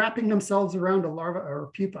 or wrapping themselves around a larva or a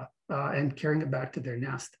pupa and carrying it back to their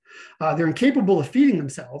nest. They're incapable of feeding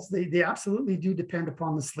themselves. They absolutely do depend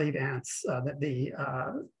upon the slave ants that they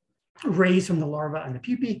raise from the larva and the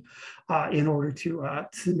pupae in order to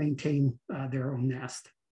maintain their own nest.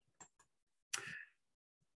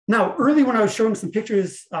 Now, early when I was showing some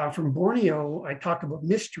pictures from Borneo, I talked about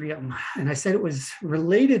Mystrium, and I said it was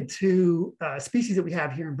related to a species that we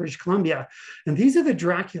have here in British Columbia. And these are the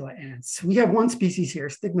Dracula ants. We have one species here,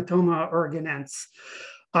 Stigmatoma oregonense,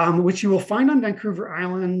 which you will find on Vancouver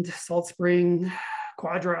Island, Salt Spring,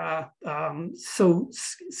 Quadra, so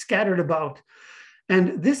scattered about.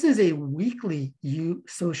 And this is a weakly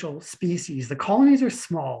eusocial species. The colonies are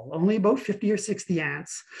small, only about 50 or 60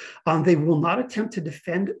 ants. They will not attempt to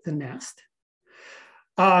defend the nest.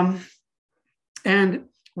 And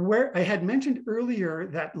where I had mentioned earlier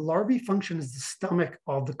that larvae function as the stomach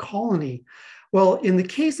of the colony. Well, in the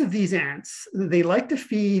case of these ants, they like to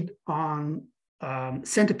feed on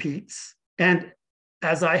centipedes. And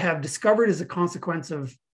as I have discovered as a consequence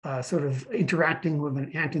of sort of interacting with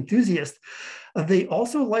an ant enthusiast, they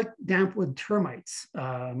also like dampwood termites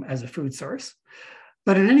as a food source.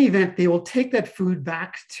 But in any event, they will take that food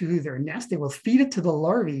back to their nest. They will feed it to the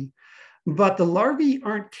larvae, but the larvae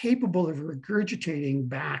aren't capable of regurgitating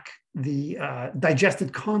back the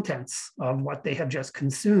digested contents of what they have just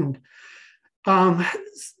consumed.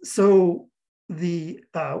 So the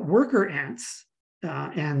worker ants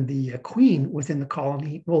and the queen within the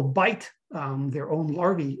colony will bite their own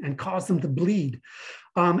larvae and cause them to bleed.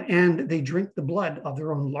 And they drink the blood of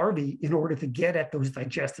their own larvae in order to get at those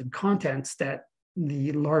digested contents that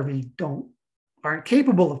the larvae aren't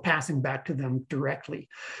capable of passing back to them directly.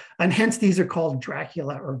 And hence these are called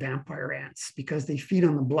Dracula or vampire ants, because they feed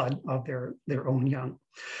on the blood of their own young.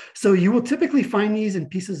 So you will typically find these in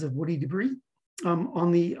pieces of woody debris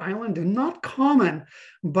on the island. They're not common,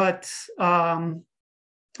 but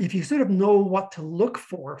if you sort of know what to look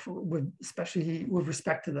for especially with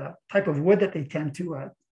respect to the type of wood that they tend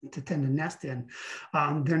to nest in,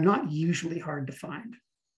 they're not usually hard to find.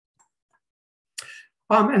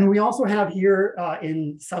 And we also have here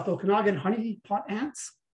in South Okanagan honeypot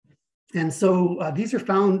ants. And so these are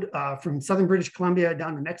found from southern British Columbia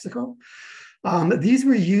down to Mexico. These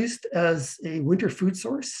were used as a winter food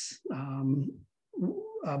source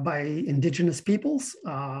by indigenous peoples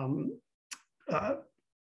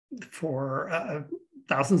for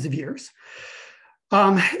thousands of years.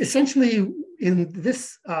 Essentially, in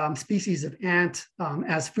this species of ant,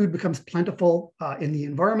 as food becomes plentiful in the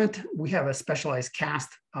environment, we have a specialized caste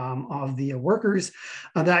of the workers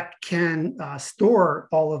that can store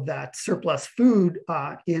all of that surplus food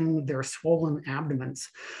in their swollen abdomens.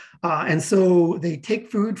 And so they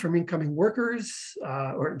take food from incoming workers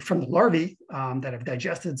or from the larvae that have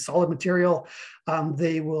digested solid material.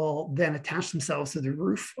 They will then attach themselves to the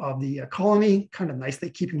roof of the colony, kind of nicely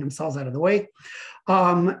keeping themselves out of the way.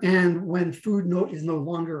 And when food is no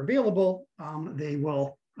longer available, they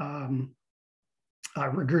will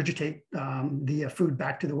regurgitate the food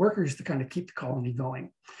back to the workers to kind of keep the colony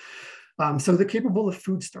going. So they're capable of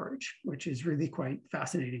food storage, which is really quite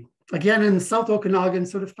fascinating. Again, in South Okanagan,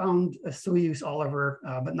 sort of found a Soyuz Oliver,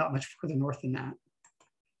 but not much further north than that.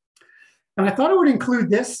 And I thought I would include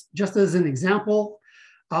this just as an example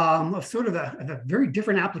of sort of a very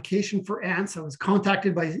different application for ants. I was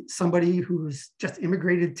contacted by somebody who's just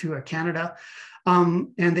immigrated to Canada.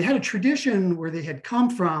 And they had a tradition where they had come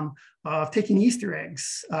from of taking Easter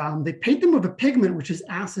eggs. They paint them with a pigment which is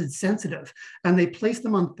acid sensitive, and they place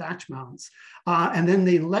them on thatch mounds. And then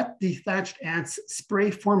they let the thatched ants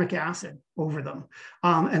spray formic acid over them.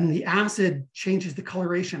 And the acid changes the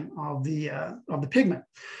coloration of the pigment.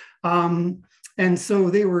 And so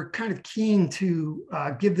they were kind of keen to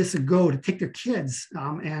give this a go, to take their kids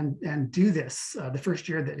and do this the first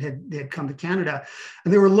year that they had come to Canada.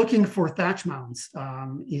 And they were looking for thatch mounds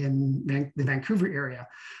in the Vancouver area.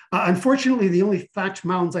 Unfortunately, the only thatch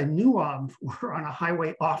mounds I knew of were on a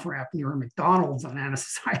highway off-ramp near a McDonald's on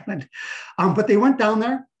Annacis Island. But they went down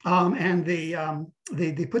there and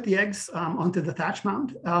they put the eggs onto the thatch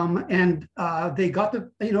mound, and they got the,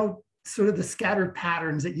 sort of the scattered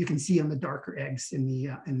patterns that you can see on the darker eggs in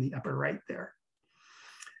the upper right there.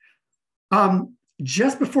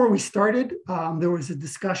 Just before we started, there was a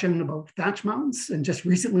discussion about thatch mounds, and just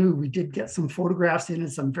recently we did get some photographs in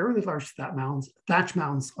some very large thatch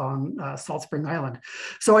mounds on Salt Spring Island.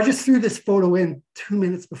 So I just threw this photo in 2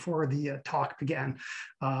 minutes before the talk began,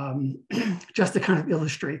 just to kind of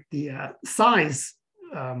illustrate the size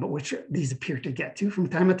which these appear to get to from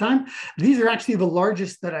time to time. These are actually the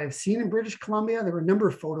largest that I've seen in British Columbia. There were a number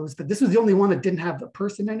of photos, but this was the only one that didn't have a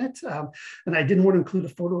person in it. And I didn't want to include a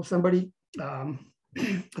photo of somebody,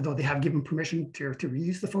 although they have given permission to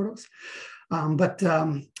reuse the photos. But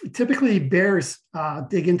typically bears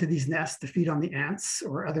dig into these nests to feed on the ants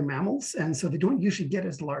or other mammals. And so they don't usually get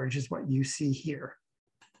as large as what you see here.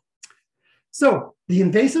 So the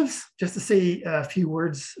invasives, just to say a few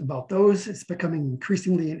words about those, it's becoming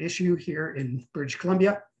increasingly an issue here in British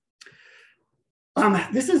Columbia.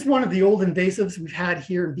 This is one of the old invasives we've had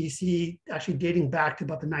here in BC, actually dating back to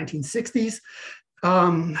about the 1960s.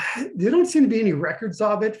 There don't seem to be any records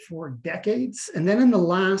of it for decades. And then in the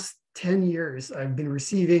last 10 years, I've been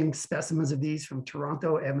receiving specimens of these from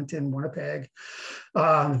Toronto, Edmonton, Winnipeg,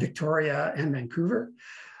 Victoria, and Vancouver.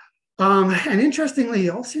 And interestingly, they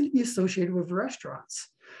all seem to be associated with restaurants.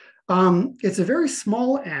 It's a very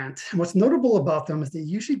small ant. And what's notable about them is they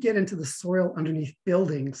usually get into the soil underneath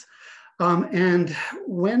buildings. And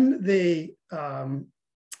when they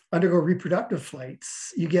undergo reproductive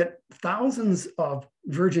flights, you get thousands of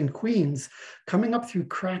virgin queens coming up through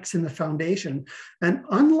cracks in the foundation. And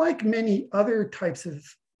unlike many other types of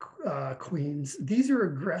queens, these are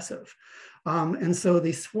aggressive. And so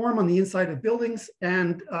they swarm on the inside of buildings,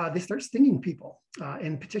 and they start stinging people,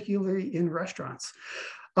 and particularly in restaurants.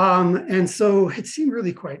 And so it seemed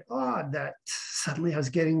really quite odd that suddenly I was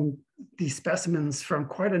getting these specimens from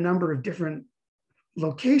quite a number of different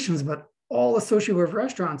locations, but all associated with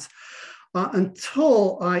restaurants,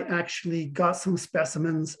 until I actually got some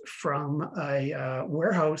specimens from a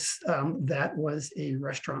warehouse that was a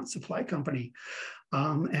restaurant supply company.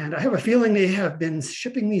 And I have a feeling they have been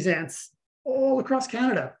shipping these ants all across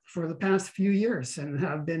Canada for the past few years and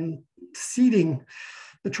have been seeding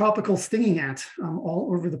the tropical stinging ant all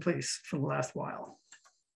over the place for the last while.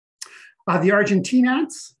 The Argentine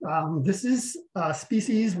ants, this is a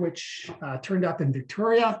species which turned up in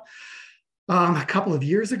Victoria a couple of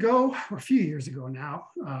years ago, or a few years ago now.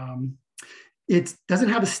 It doesn't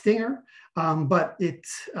have a stinger, but it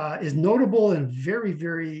is notable in very,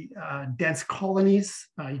 very dense colonies.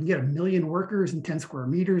 You can get 1 million workers and 10 square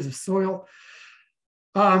meters of soil.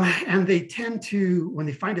 And they tend to, when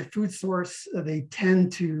they find a food source, they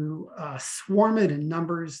tend to swarm it in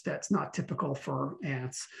numbers that's not typical for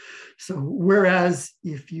ants. So whereas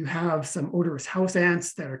if you have some odorous house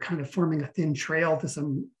ants that are kind of forming a thin trail to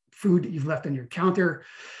some food that you've left on your counter,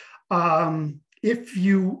 if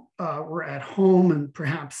you were at home and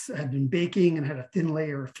perhaps had been baking and had a thin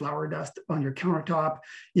layer of flour dust on your countertop,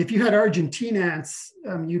 if you had Argentine ants,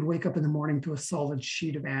 you'd wake up in the morning to a solid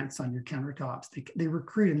sheet of ants on your countertops. They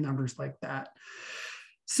recruit in numbers like that.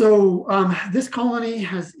 So this colony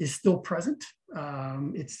is still present.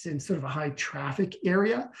 It's in sort of a high traffic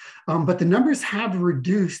area, but the numbers have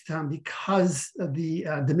reduced because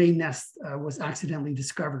the main nest was accidentally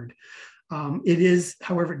discovered.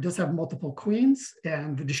 However, it does have multiple queens,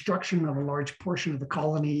 and the destruction of a large portion of the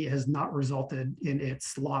colony has not resulted in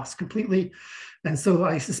its loss completely. And so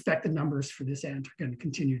I suspect the numbers for this ant are going to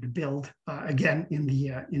continue to build again in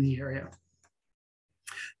the area.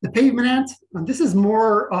 The pavement ant, this is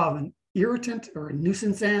more of an irritant or a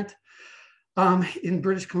nuisance ant in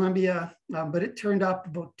British Columbia, but it turned up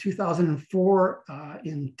about 2004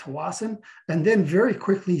 in Tawasin, and then very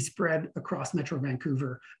quickly spread across Metro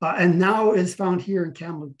Vancouver, and now is found here in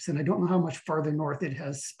Kamloops, and I don't know how much farther north it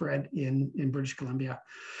has spread in British Columbia.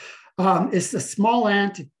 It's a small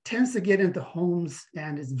ant. It tends to get into homes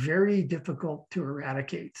and is very difficult to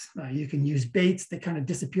eradicate. You can use baits. They kind of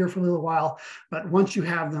disappear for a little while, but once you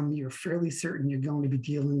have them, you're fairly certain you're going to be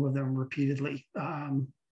dealing with them repeatedly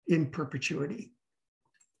in perpetuity.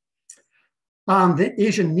 The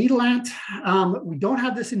Asian needle ant, we don't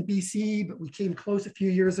have this in BC, but we came close a few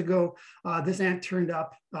years ago. This ant turned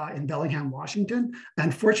up in Bellingham, Washington,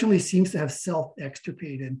 and fortunately seems to have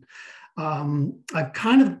self-extirpated. I've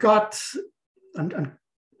kind of got,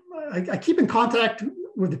 I keep in contact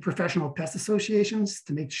with the professional pest associations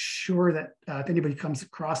to make sure that if anybody comes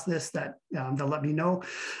across this, that they'll let me know.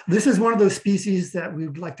 This is one of those species that we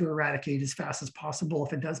would like to eradicate as fast as possible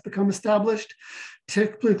if it does become established.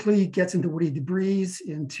 Typically gets into woody debris,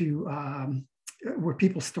 into where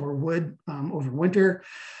people store wood over winter.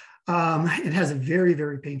 It has a very,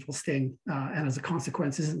 very painful sting, and as a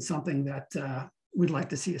consequence, isn't something that we'd like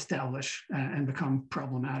to see establish and become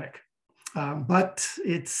problematic. But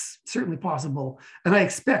it's certainly possible, and I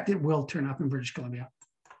expect it will turn up in British Columbia.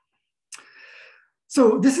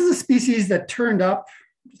 So this is a species that turned up,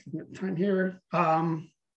 just looking at the time here,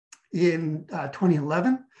 in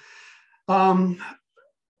 2011.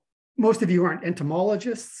 Most of you aren't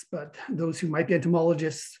entomologists, but those who might be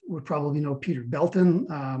entomologists would probably know Peter Belton,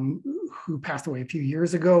 who passed away a few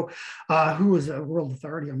years ago, who was a world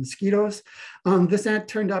authority on mosquitoes. This ant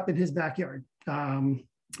turned up in his backyard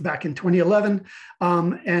back in 2011,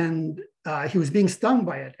 and he was being stung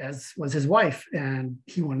by it, as was his wife, and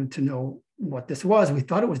he wanted to know what this was. We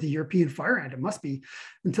thought it was the European fire ant. It must be,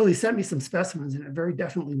 until he sent me some specimens, and it very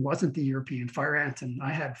definitely wasn't the European fire ant, and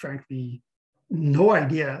I had, frankly, no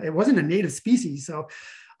idea. It wasn't a native species, so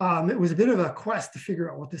it was a bit of a quest to figure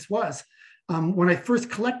out what this was. When I first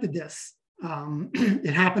collected this,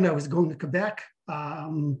 it happened I was going to Quebec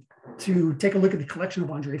to take a look at the collection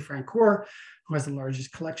of Andre Francoeur, who has the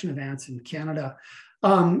largest collection of ants in Canada.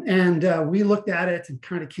 We looked at it and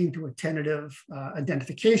kind of came to a tentative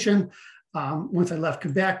identification. Once I left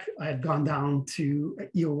Quebec, I had gone down to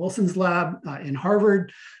E.O. Wilson's lab in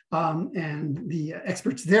Harvard, and the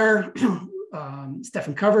experts there,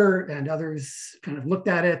 Stephen Cover and others, kind of looked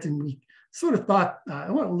at it, and we sort of thought,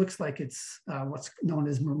 well, it looks like it's what's known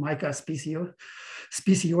as Myrmica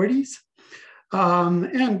specioides.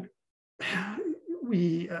 And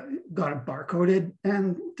we got it barcoded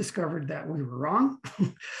and discovered that we were wrong.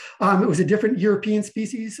 It was a different European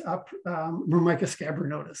species, Myrmica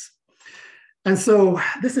scabrinotus. And so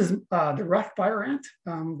this is the rough fire ant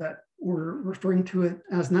that we're referring to it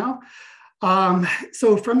as now.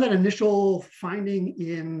 So from that initial finding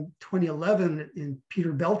in 2011 in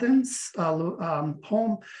Peter Belton's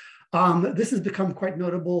home, this has become quite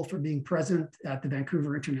notable for being present at the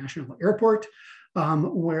Vancouver International Airport,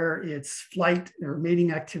 where its flight or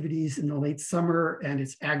mating activities in the late summer and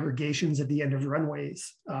its aggregations at the end of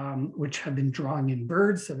runways, which have been drawing in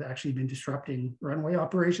birds, have actually been disrupting runway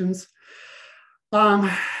operations.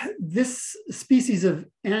 This species of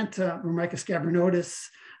ant, Myrmica scabrinotus,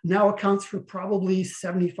 now accounts for probably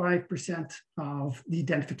 75% of the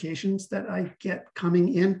identifications that I get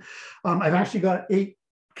coming in. I've actually got 8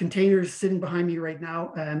 containers sitting behind me right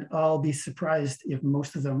now, and I'll be surprised if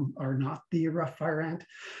most of them are not the rough fire ant.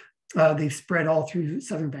 They've spread all through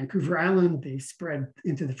southern Vancouver Island. They spread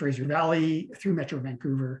into the Fraser Valley through Metro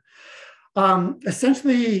Vancouver.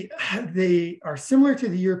 Essentially, they are similar to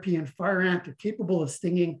the European fire ant. They're capable of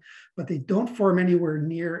stinging, but they don't form anywhere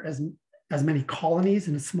near as many colonies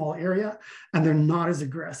in a small area, and they're not as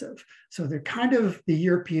aggressive. So they're kind of the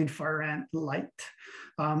European fire ant light.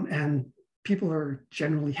 And people are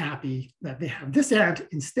generally happy that they have this ant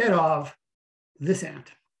instead of this ant.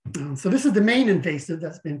 So this is the main invasive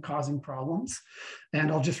that's been causing problems.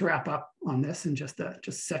 And I'll just wrap up on this in just a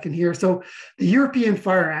second here. So the European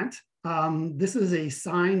fire ant, this is a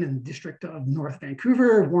sign in the district of North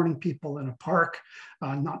Vancouver warning people in a park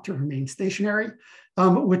not to remain stationary,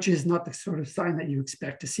 which is not the sort of sign that you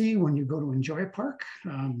expect to see when you go to enjoy a park.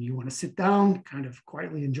 You want to sit down, kind of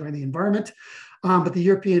quietly enjoy the environment. But the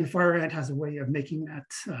European fire ant has a way of making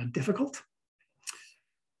that difficult.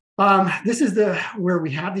 This is where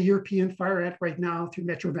we have the European fire ant right now through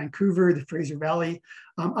Metro Vancouver, the Fraser Valley,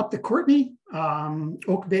 up to Courtenay,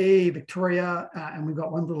 Oak Bay, Victoria, and we've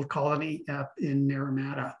got one little colony up in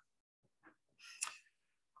Naramata.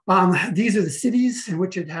 These are the cities in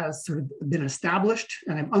which it has sort of been established,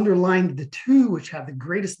 and I've underlined the two which have the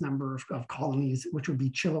greatest number of colonies, which would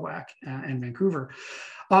be Chilliwack and Vancouver.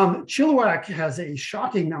 Chilliwack has a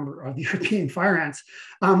shocking number of European fire ants,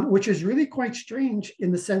 which is really quite strange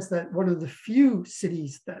in the sense that one of the few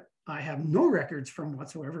cities that I have no records from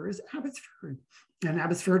whatsoever is Abbotsford. And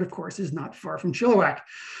Abbotsford, of course, is not far from Chilliwack.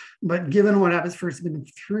 But given what Abbotsford's been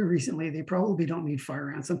through recently, they probably don't need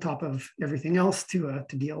fire ants on top of everything else to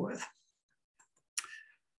deal with.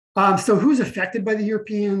 So who's affected by the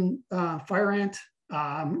European fire ant?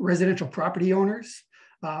 Residential property owners,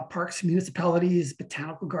 parks, municipalities,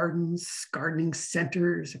 botanical gardens, gardening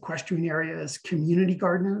centers, equestrian areas, community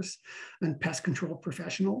gardeners, and pest control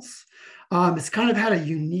professionals. It's kind of had a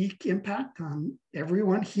unique impact on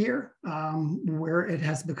everyone here where it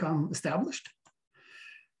has become established.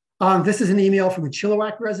 This is an email from a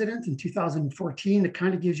Chilliwack resident in 2014 that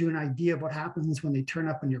kind of gives you an idea of what happens when they turn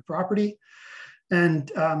up on your property.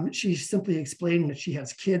 And she's simply explaining that she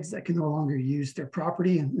has kids that can no longer use their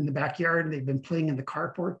property in the backyard. They've been playing in the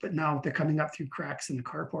carport, but now they're coming up through cracks in the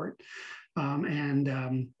carport.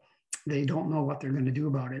 They don't know what they're going to do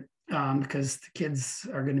about it because the kids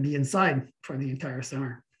are going to be inside for the entire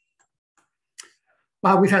summer.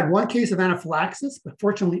 We've had one case of anaphylaxis, but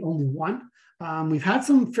fortunately only one. We've had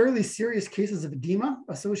some fairly serious cases of edema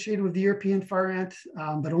associated with the European fire ant,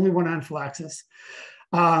 but only one anaphylaxis.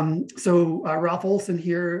 Ralph Olson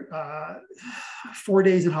here, 4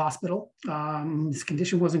 days in hospital. His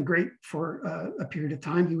condition wasn't great for a period of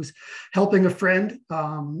time. He was helping a friend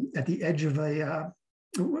at the edge of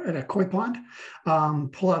at a koi pond,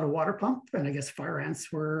 pull out a water pump, and I guess fire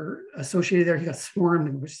ants were associated there. He got swarmed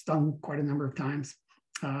and was stung quite a number of times.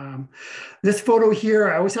 This photo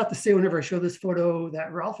here, I always have to say whenever I show this photo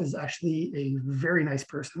that Ralph is actually a very nice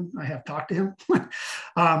person. I have talked to him.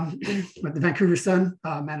 But the Vancouver Sun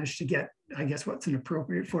managed to get, I guess, what's an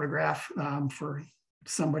appropriate photograph for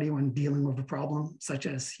somebody when dealing with a problem such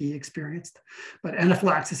as he experienced. But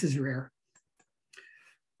anaphylaxis is rare.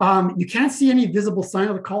 You can't see any visible sign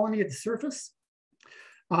of the colony at the surface.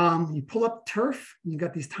 You pull up turf, you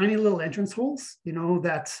got these tiny little entrance holes, you know,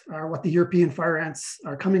 that are what the European fire ants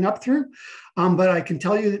are coming up through. But I can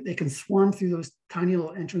tell you that they can swarm through those tiny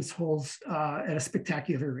little entrance holes at a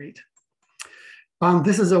spectacular rate.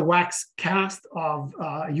 This is a wax cast of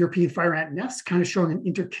a European fire ant nest, kind of showing an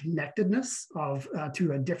interconnectedness of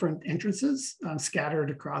two different entrances scattered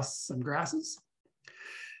across some grasses.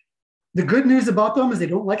 The good news about them is they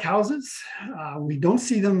don't like houses. We don't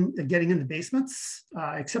see them getting into basements,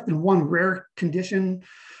 except in one rare condition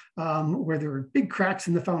where there were big cracks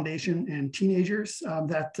in the foundation and teenagers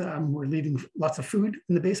that were leaving lots of food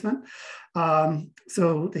in the basement.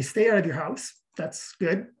 So they stay out of your house. That's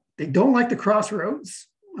good. They don't like the crossroads.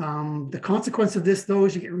 The consequence of this, though,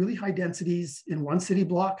 is you get really high densities in one city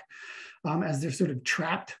block as they're sort of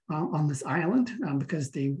trapped on this island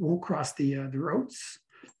because they won't cross the roads.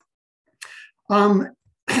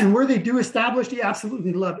 And where they do establish, they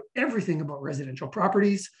absolutely love everything about residential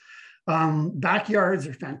properties. Backyards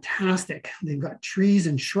are fantastic. They've got trees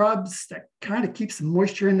and shrubs that kind of keep some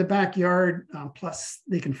moisture in the backyard. Plus,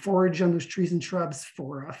 they can forage on those trees and shrubs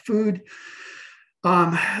for food.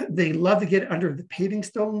 They love to get under the paving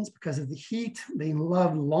stones because of the heat. They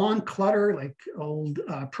love lawn clutter, like old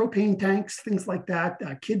propane tanks, things like that.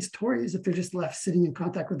 Kids' toys, if they're just left sitting in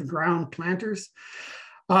contact with the ground, planters.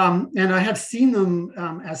 And I have seen them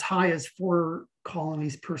as high as 4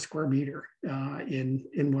 colonies per square meter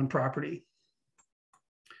in one property.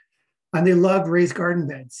 And they love raised garden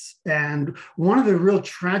beds. And one of the real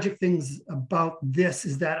tragic things about this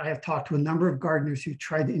is that I have talked to a number of gardeners who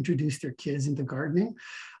tried to introduce their kids into gardening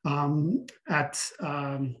at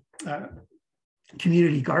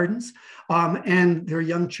community gardens. And their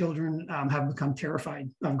young children have become terrified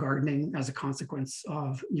of gardening as a consequence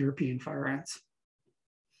of European fire ants.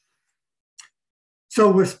 So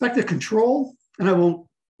with respect to control, and I won't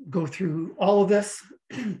go through all of this,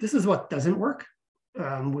 this is what doesn't work,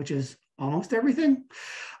 which is almost everything.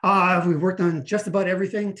 We've worked on just about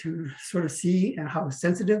everything to sort of see and how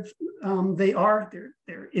sensitive they are.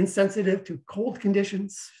 They're insensitive to cold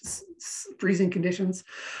conditions, freezing conditions.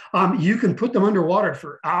 You can put them underwater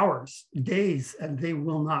for hours, days, and they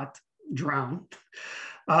will not drown.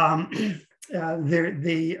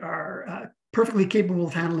 They are perfectly capable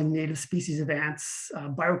of handling native species of ants,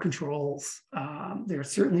 biocontrols. They're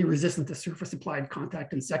certainly resistant to surface applied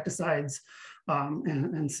contact insecticides,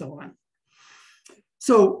 and so on.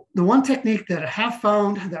 So the one technique that I have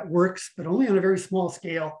found that works, but only on a very small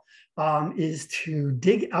scale, is to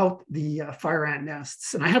dig out the fire ant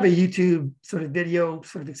nests. And I have a YouTube sort of video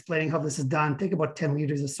sort of explaining how this is done. Take about 10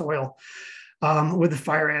 liters of soil with the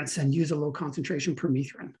fire ants and use a low concentration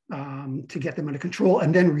permethrin to get them under control,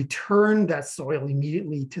 and then return that soil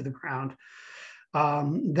immediately to the ground.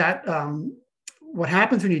 What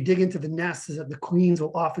happens when you dig into the nests is that the queens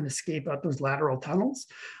will often escape out those lateral tunnels.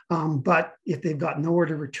 But if they've got nowhere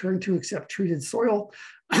to return to except treated soil,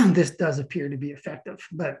 this does appear to be effective,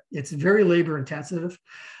 but it's very labor intensive.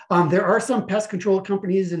 There are some pest control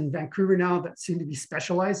companies in Vancouver now that seem to be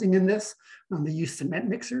specializing in this. They use cement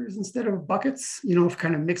mixers instead of buckets,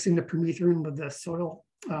 kind of mixing the permethrin with the soil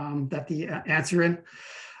that the ants are in.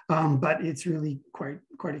 But it's really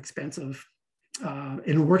quite expensive.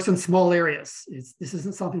 It works in small areas. This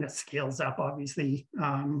isn't something that scales up, obviously,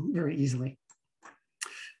 very easily.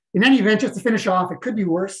 In any event, just to finish off, it could be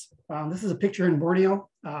worse. This is a picture in Borneo.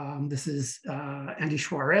 This is Andy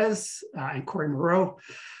Suarez and Corey Moreau.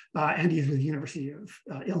 Andy is with the University of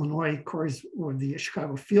Illinois. Corey's with the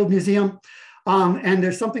Chicago Field Museum. And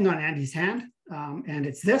there's something on Andy's hand, and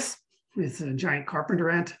it's this. It's a giant carpenter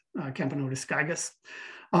ant, Camponotus skygus.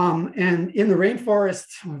 And in the rainforest,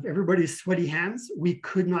 with everybody's sweaty hands, we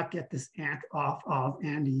could not get this ant off of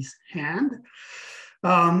Andy's hand.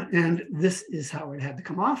 And this is how it had to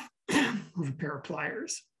come off with a pair of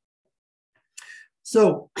pliers.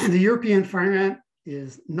 So the European fire ant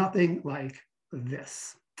is nothing like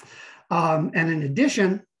this. And in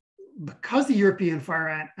addition, because the European fire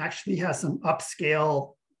ant actually has some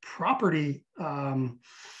upscale property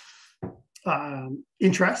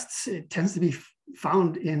interests, it tends to be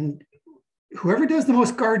found in whoever does the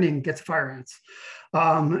most gardening gets fire ants.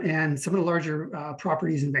 And some of the larger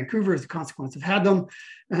properties in Vancouver, as a consequence, have had them.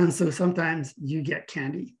 And so sometimes you get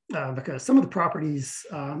candy because some of the properties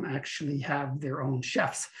actually have their own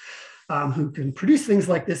chefs who can produce things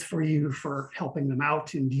like this for you for helping them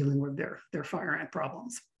out in dealing with their fire ant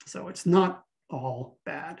problems. So it's not all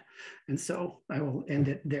bad. And so I will end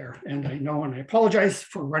it there. And I know, and I apologize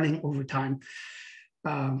for running over time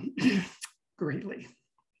greatly.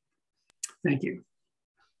 Thank you.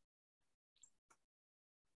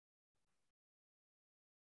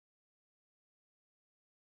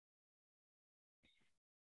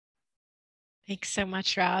 Thanks so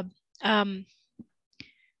much, Rob.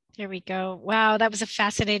 There we go. Wow, that was a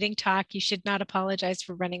fascinating talk. You should not apologize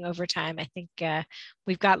for running over time. I think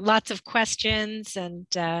we've got lots of questions, and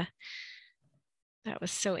that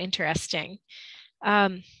was so interesting.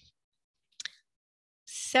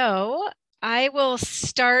 So I will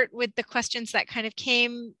start with the questions that kind of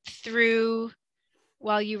came through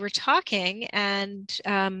while you were talking. And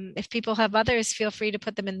if people have others, feel free to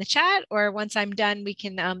put them in the chat, or once I'm done, we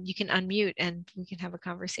can you can unmute and we can have a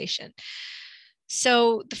conversation.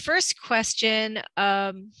 So the first question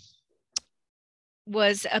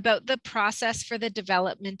was about the process for the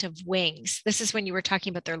development of wings. This is when you were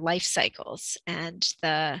talking about their life cycles and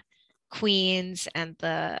the queens and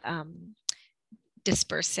the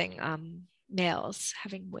dispersing males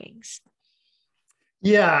having wings.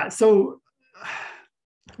 Yeah, so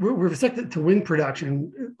we're restricted to wing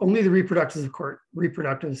production. Only the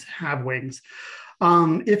reproductives have wings.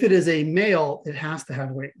 If it is a male, it has to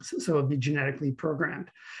have wings, so it'll be genetically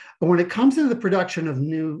programmed. But when it comes to the production of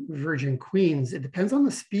new virgin queens, it depends on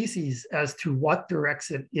the species as to what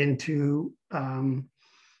directs it into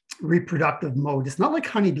reproductive mode. It's not like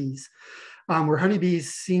honeybees, where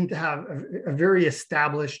honeybees seem to have a very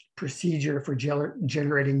established procedure for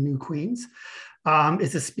generating new queens.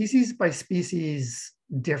 It's a species by species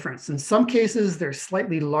difference. In some cases, there's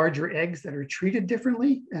slightly larger eggs that are treated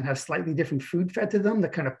differently and have slightly different food fed to them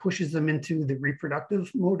that kind of pushes them into the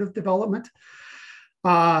reproductive mode of development.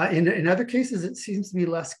 In other cases, it seems to be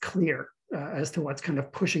less clear as to what's kind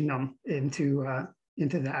of pushing them into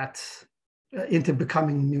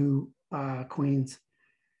becoming new queens.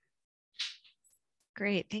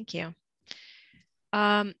 Great, thank you.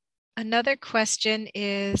 Another question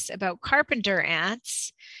is about carpenter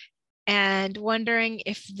ants, and wondering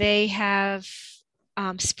if they have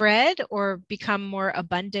spread or become more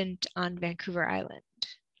abundant on Vancouver Island.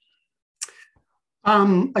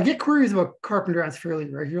 I get queries about carpenter ants fairly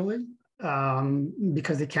regularly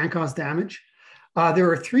because they can cause damage. There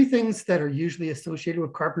are three things that are usually associated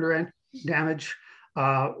with carpenter ant damage.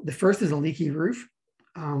 The first is a leaky roof.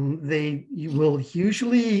 They will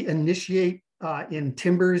usually initiate in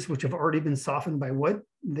timbers which have already been softened by wood.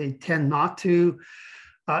 They tend not to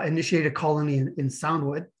initiate a colony in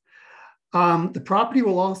soundwood. The property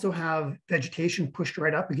will also have vegetation pushed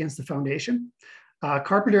right up against the foundation.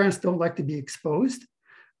 Carpenter ants don't like to be exposed.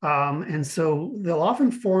 And so they'll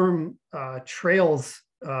often form trails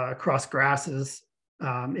across grasses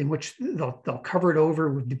in which they'll cover it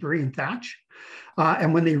over with debris and thatch.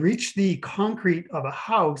 And when they reach the concrete of a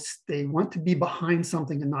house, they want to be behind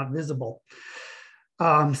something and not visible.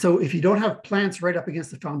 So if you don't have plants right up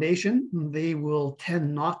against the foundation, they will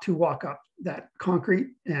tend not to walk up that concrete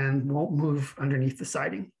and won't move underneath the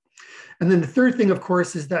siding. And then the third thing, of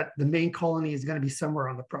course, is that the main colony is going to be somewhere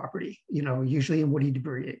on the property, usually in woody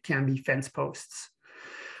debris. It can be fence posts.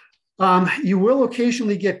 You will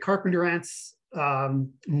occasionally get carpenter ants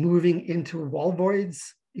moving into wall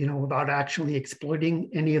voids, without actually exploiting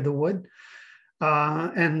any of the wood.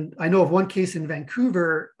 And I know of one case in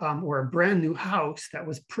Vancouver where a brand new house that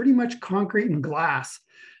was pretty much concrete and glass.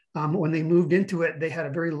 When they moved into it, they had a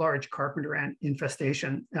very large carpenter ant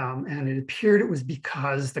infestation. And it appeared it was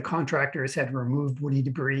because the contractors had removed woody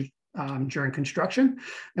debris during construction,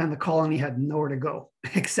 and the colony had nowhere to go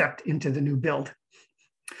except into the new build.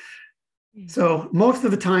 So most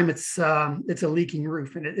of the time it's a leaking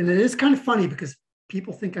roof. And it is kind of funny because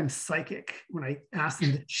people think I'm psychic when I ask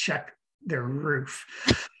them to check their roof.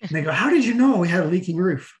 And they go, "How did you know we had a leaking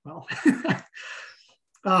roof?" Well,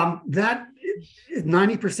 that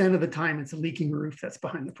 90% of the time it's a leaking roof that's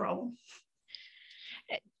behind the problem.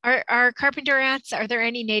 Are carpenter ants, are there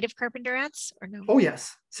any native carpenter ants or no? Oh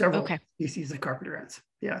yes, several species of carpenter ants.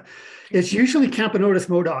 Yeah, it's usually Camponotus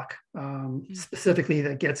modoc specifically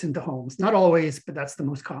that gets into homes. Not always, but that's the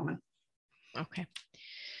most common. Okay.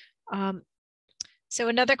 So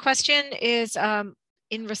another question is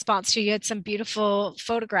in response to, you had some beautiful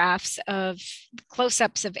photographs of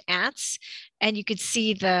close-ups of ants, and you could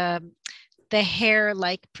see the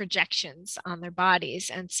hair-like projections on their bodies.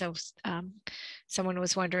 And so someone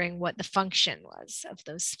was wondering what the function was of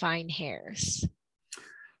those fine hairs.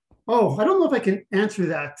 Oh, I don't know if I can answer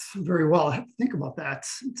that very well. I have to think about that.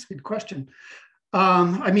 It's a good question.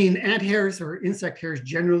 I mean, ant hairs or insect hairs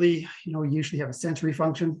generally, usually have a sensory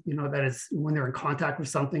function. That is when they're in contact with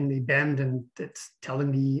something, they bend, and it's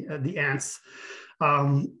telling the ants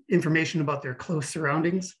information about their close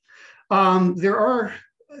surroundings.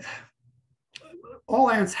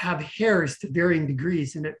 All ants have hairs to varying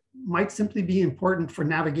degrees, and it might simply be important for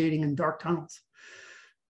navigating in dark tunnels.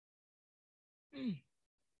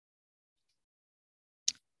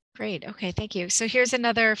 Great. Okay, thank you. So here's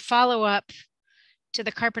another follow-up to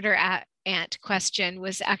the carpenter ant question.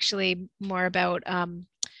 Was actually more about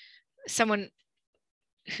someone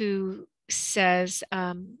who says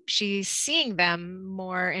she's seeing them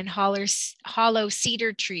more in hollow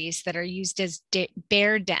cedar trees that are used as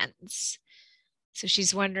bear dens. So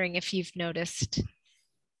she's wondering if you've noticed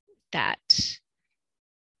that.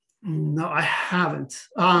 No, I haven't.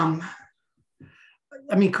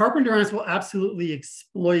 I mean, carpenter ants will absolutely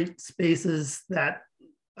exploit spaces that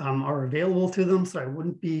are available to them. So I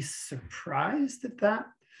wouldn't be surprised at that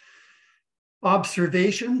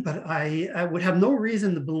observation, but I would have no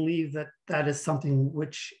reason to believe that that is something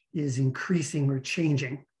which is increasing or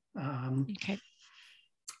changing. Okay.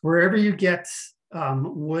 Wherever you get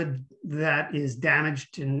wood that is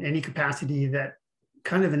damaged in any capacity that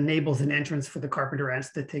kind of enables an entrance for the carpenter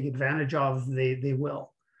ants to take advantage of, they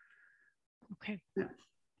will. Okay. Yeah.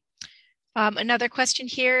 Another question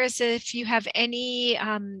here is if you have any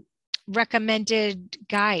recommended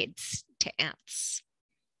guides to ants.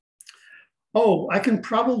 Oh, I can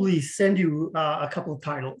probably send you a couple of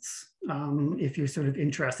titles if you're sort of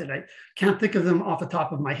interested. I can't think of them off the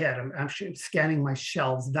top of my head. I'm actually scanning my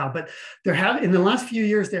shelves now, but in the last few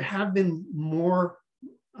years, there have been more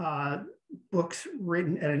books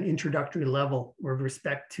written at an introductory level with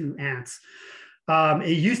respect to ants.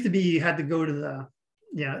 It used to be you had to go to the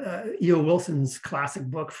E.O. Wilson's classic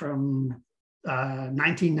book from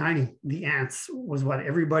 1990. The Ants was what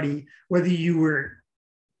everybody, whether you were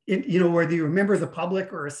whether you were a member of the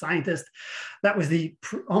public or a scientist, that was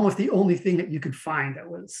almost the only thing that you could find that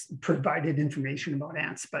was provided information about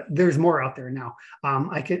ants. But there's more out there now.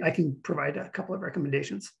 I can provide a couple of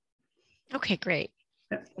recommendations. Okay, great.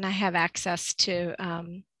 Yeah. And I have access to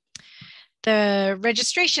the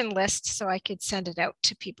registration list, so I could send it out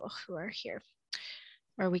to people who are here,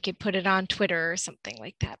 or we could put it on Twitter or something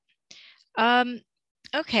like that.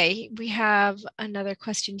 Okay, we have another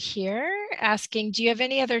question here asking, do you have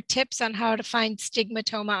any other tips on how to find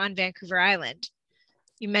stigmatoma on Vancouver Island?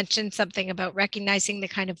 You mentioned something about recognizing the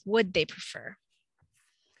kind of wood they prefer.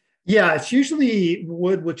 Yeah, it's usually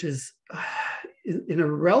wood, which is in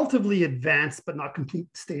a relatively advanced but not complete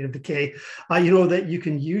state of decay. That you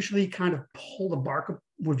can usually kind of pull the bark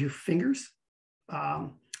with your fingers.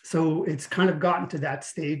 So it's kind of gotten to that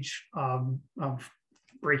stage of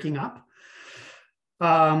breaking up.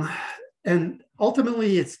 And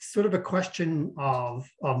ultimately, it's sort of a question of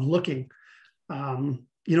looking.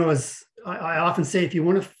 As I often say, if you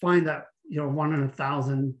want to find that, 1 in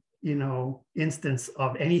 1,000, instance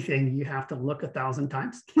of anything, you have to look 1,000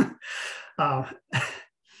 times. uh,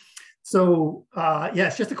 yeah,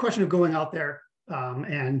 it's just a question of going out there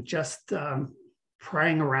and just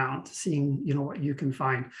prying around, seeing what you can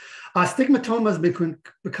find. Stigmatoma has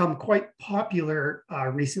become quite popular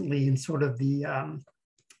recently in sort of the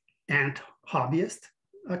ant hobbyist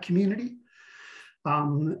community.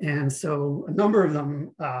 And so a number of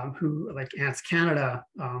them who, like Ants Canada,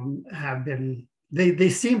 have been, they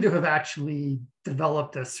seem to have actually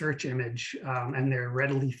developed a search image, and they're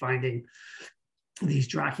readily finding these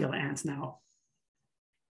Dracula ants now.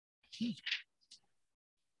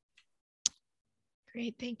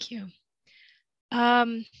 Great, thank you.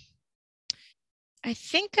 I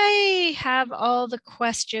think I have all the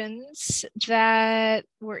questions that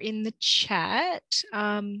were in the chat.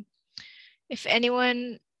 If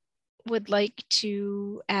anyone would like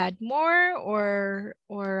to add more or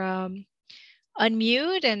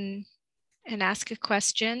unmute and ask a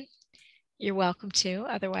question, you're welcome to.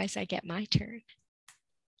 Otherwise, I get my turn.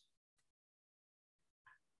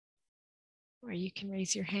 Or you can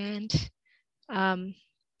raise your hand.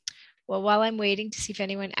 Well, while I'm waiting to see if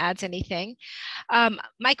anyone adds anything,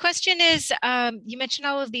 my question is, you mentioned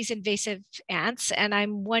all of these invasive ants, and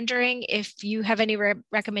I'm wondering if you have any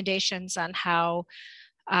recommendations on how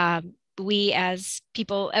we as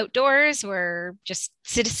people outdoors or just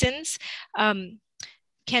citizens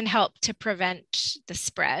can help to prevent the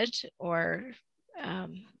spread or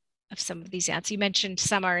of some of these ants. You mentioned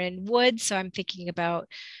some are in wood, so I'm thinking about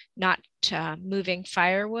not moving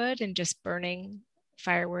firewood and just burning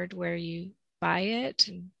firewood where you buy it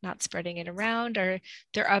and not spreading it around. Are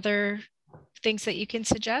there other things that you can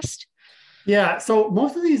suggest? Yeah, so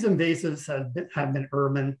most of these invasives have been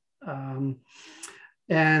urban.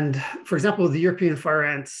 And for example, the European fire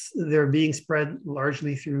ants, they're being spread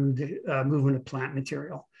largely through the movement of plant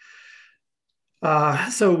material.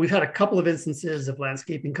 So we've had a couple of instances of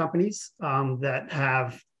landscaping companies that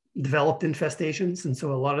have developed infestations. And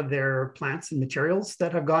so a lot of their plants and materials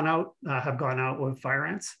that have gone out with fire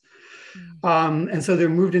ants. And so they're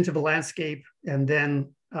moved into the landscape, and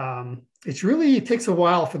then it takes a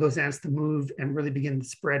while for those ants to move and really begin to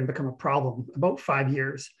spread and become a problem, about 5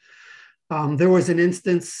 years. There was an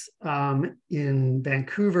instance in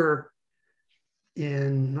Vancouver,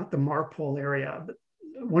 in not the Marpole area, but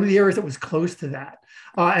one of the areas that was close to that.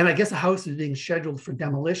 And I guess a house was being scheduled for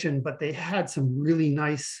demolition, but they had some really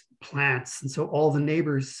nice plants. And so all the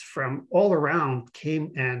neighbors from all around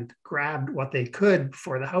came and grabbed what they could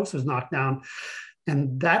before the house was knocked down.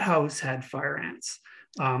 And that house had fire ants.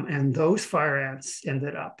 And those fire ants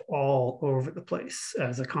ended up all over the place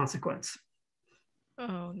as a consequence.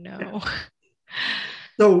 Oh, no. Yeah.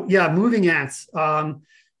 So yeah, moving ants.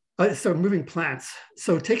 So moving plants.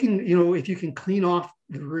 So taking, if you can clean off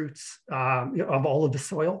the roots of all of the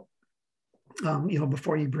soil,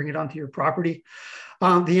 before you bring it onto your property.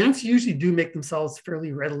 The ants usually do make themselves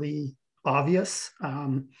fairly readily obvious.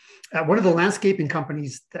 At one of the landscaping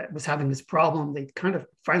companies that was having this problem, they kind of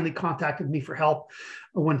finally contacted me for help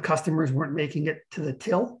when customers weren't making it to the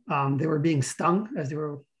till. They were being stung as they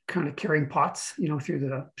were kind of carrying pots, through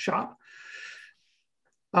the shop.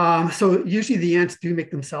 So usually the ants do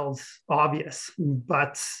make themselves obvious,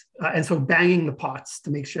 but and so banging the pots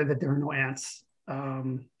to make sure that there are no ants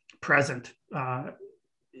present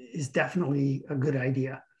is definitely a good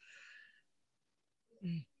idea.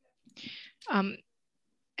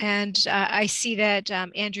 And I see that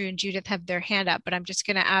Andrew and Judith have their hand up, but I'm just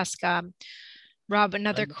going to ask Rob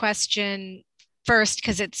another question first,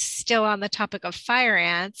 because it's still on the topic of fire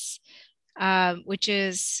ants, which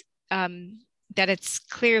is that it's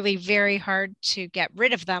clearly very hard to get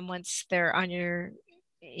rid of them once they're on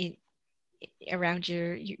around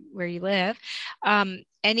where you live.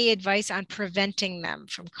 Any advice on preventing them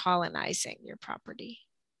from colonizing your property?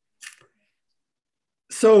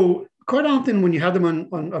 So quite often when you have them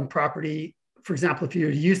on property, for example, if you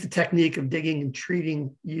use the technique of digging and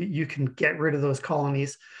treating, you can get rid of those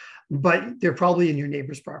colonies, but they're probably in your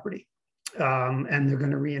neighbor's property. and they're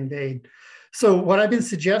going to reinvade. So what I've been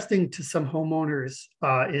suggesting to some homeowners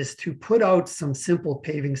is to put out some simple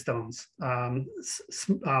paving stones,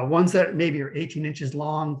 ones that maybe are 18 inches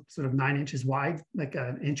long, sort of 9 inches wide, like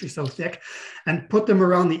an inch or so thick, and put them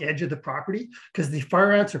around the edge of the property, because the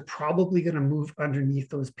fire ants are probably going to move underneath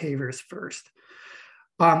those pavers first.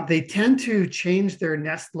 They tend to change their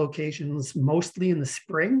nest locations mostly in the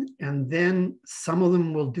spring, and then some of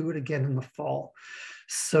them will do it again in the fall.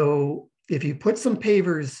 So if you put some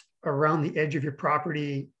pavers around the edge of your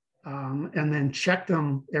property, and then check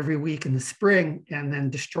them every week in the spring, and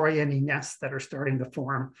then destroy any nests that are starting to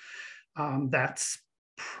form, that's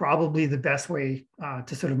probably the best way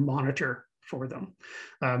to sort of monitor for them.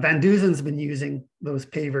 Van Duzen's been using those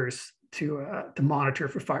pavers to monitor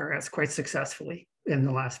for fire ants quite successfully in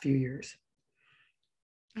the last few years.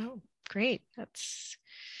 Oh, great. That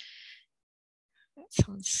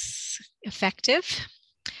sounds effective.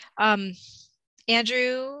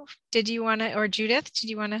 Andrew, did you want to, or Judith, did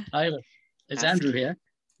you want to? Hi, it's Andrew here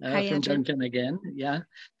Hi, from Andrew. Duncan again. Yeah.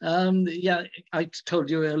 I told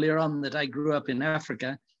you earlier on that I grew up in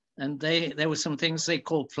Africa, and there were some things they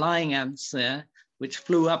called flying ants there, which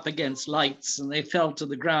flew up against lights and they fell to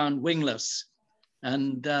the ground wingless.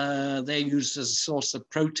 And they're used as a source of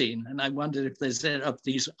protein. And I wondered if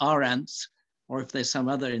these are ants or if there's some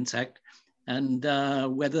other insect, and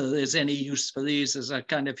whether there's any use for these as a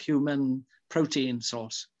kind of human protein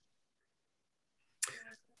source.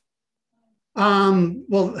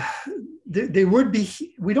 Well, they would be.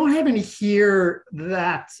 We don't have any here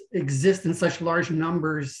that exist in such large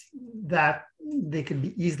numbers that they could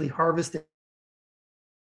be easily harvested.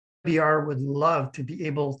 VR would love to be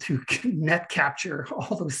able to net capture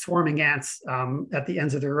all those swarming ants at the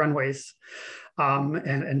ends of their runways,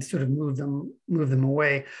 and sort of move them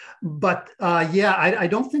away. But yeah, I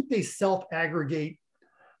don't think they self-aggregate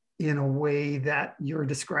in a way that you're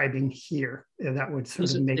describing here. That would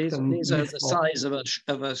sort of make them. These are the size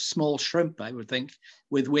of a small shrimp, I would think,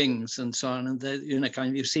 with wings and so on. And kind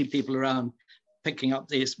of you see people around picking up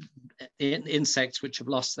these insects which have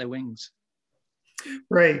lost their wings.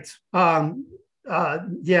 Right.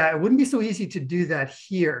 Yeah, it wouldn't be so easy to do that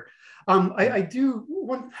here. I do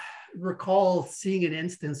recall seeing an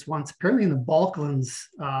instance once, apparently in the Balkans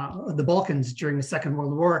during the Second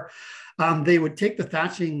World War. They would take the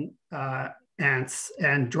thatching ants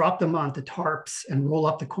and drop them onto tarps and roll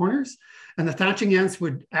up the corners. And the thatching ants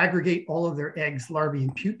would aggregate all of their eggs, larvae,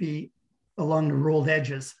 and pupae along the rolled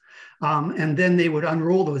edges. And then they would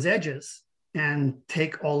unroll those edges and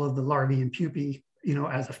take all of the larvae and pupae,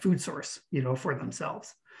 as a food source, for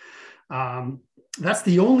themselves. That's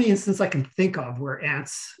the only instance I can think of where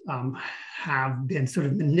ants have been sort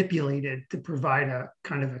of manipulated to provide a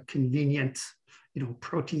kind of a convenient,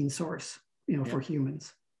 protein source, for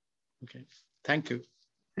humans. Okay, thank you.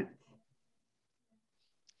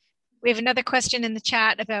 We have another question in the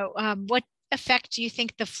chat about what effect do you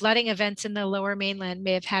think the flooding events in the Lower Mainland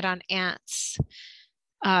may have had on ants,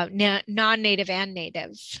 non-native and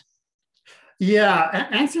native? Yeah,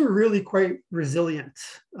 ants are really quite resilient.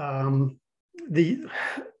 The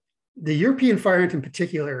European fire ant in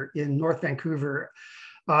particular in North Vancouver,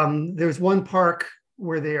 there's one park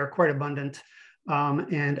where they are quite abundant.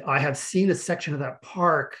 And I have seen a section of that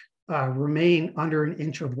park remain under an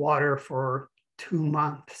inch of water for 2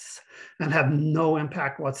 months and have no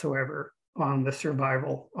impact whatsoever on the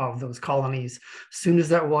survival of those colonies. As soon as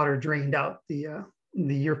that water drained out, the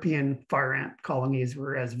European fire ant colonies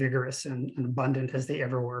were as vigorous and abundant as they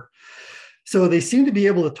ever were. So they seem to be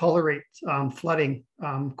able to tolerate flooding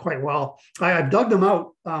quite well. I've dug them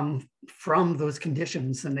out from those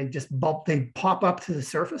conditions, and they pop up to the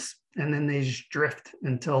surface, and then they just drift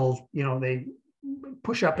until they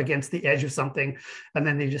push up against the edge of something, and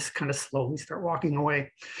then they just kind of slowly start walking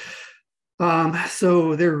away.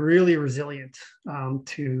 So they're really resilient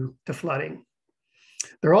to flooding.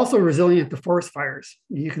 They're also resilient to forest fires.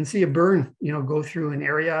 You can see a burn, go through an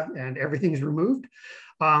area and everything's removed.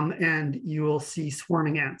 And you will see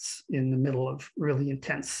swarming ants in the middle of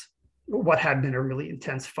what had been a really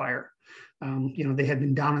intense fire. They had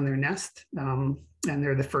been down in their nest, and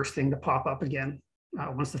they're the first thing to pop up again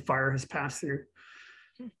once the fire has passed through.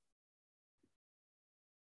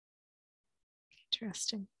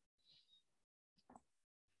 Interesting.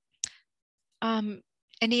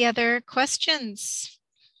 Any other questions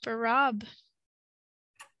for Rob?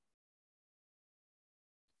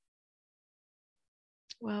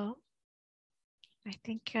 Well, I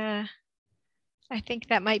think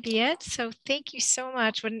that might be it. So thank you so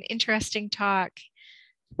much. What an interesting talk.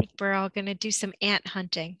 I think we're all going to do some ant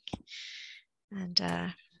hunting. And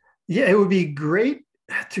yeah, it would be great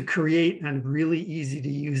to create a really easy to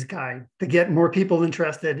use guide to get more people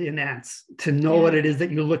interested in ants, to know what it is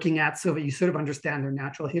that you're looking at so that you sort of understand their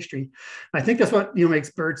natural history. I think that's what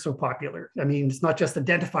makes birds so popular. I mean, it's not just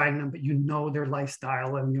identifying them, but their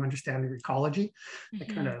lifestyle and you understand their ecology.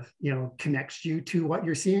 It kind of connects you to what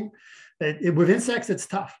you're seeing. With insects, it's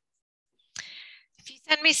tough. If you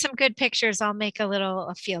send me some good pictures, I'll make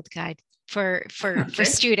a field guide for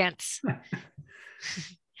students.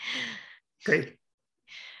 Great.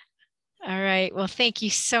 All right. Well, thank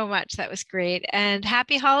you so much. That was great. And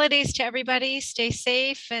happy holidays to everybody. Stay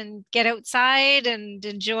safe and get outside and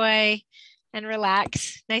enjoy and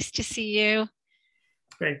relax. Nice to see you.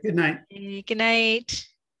 Great. Good night. Good night.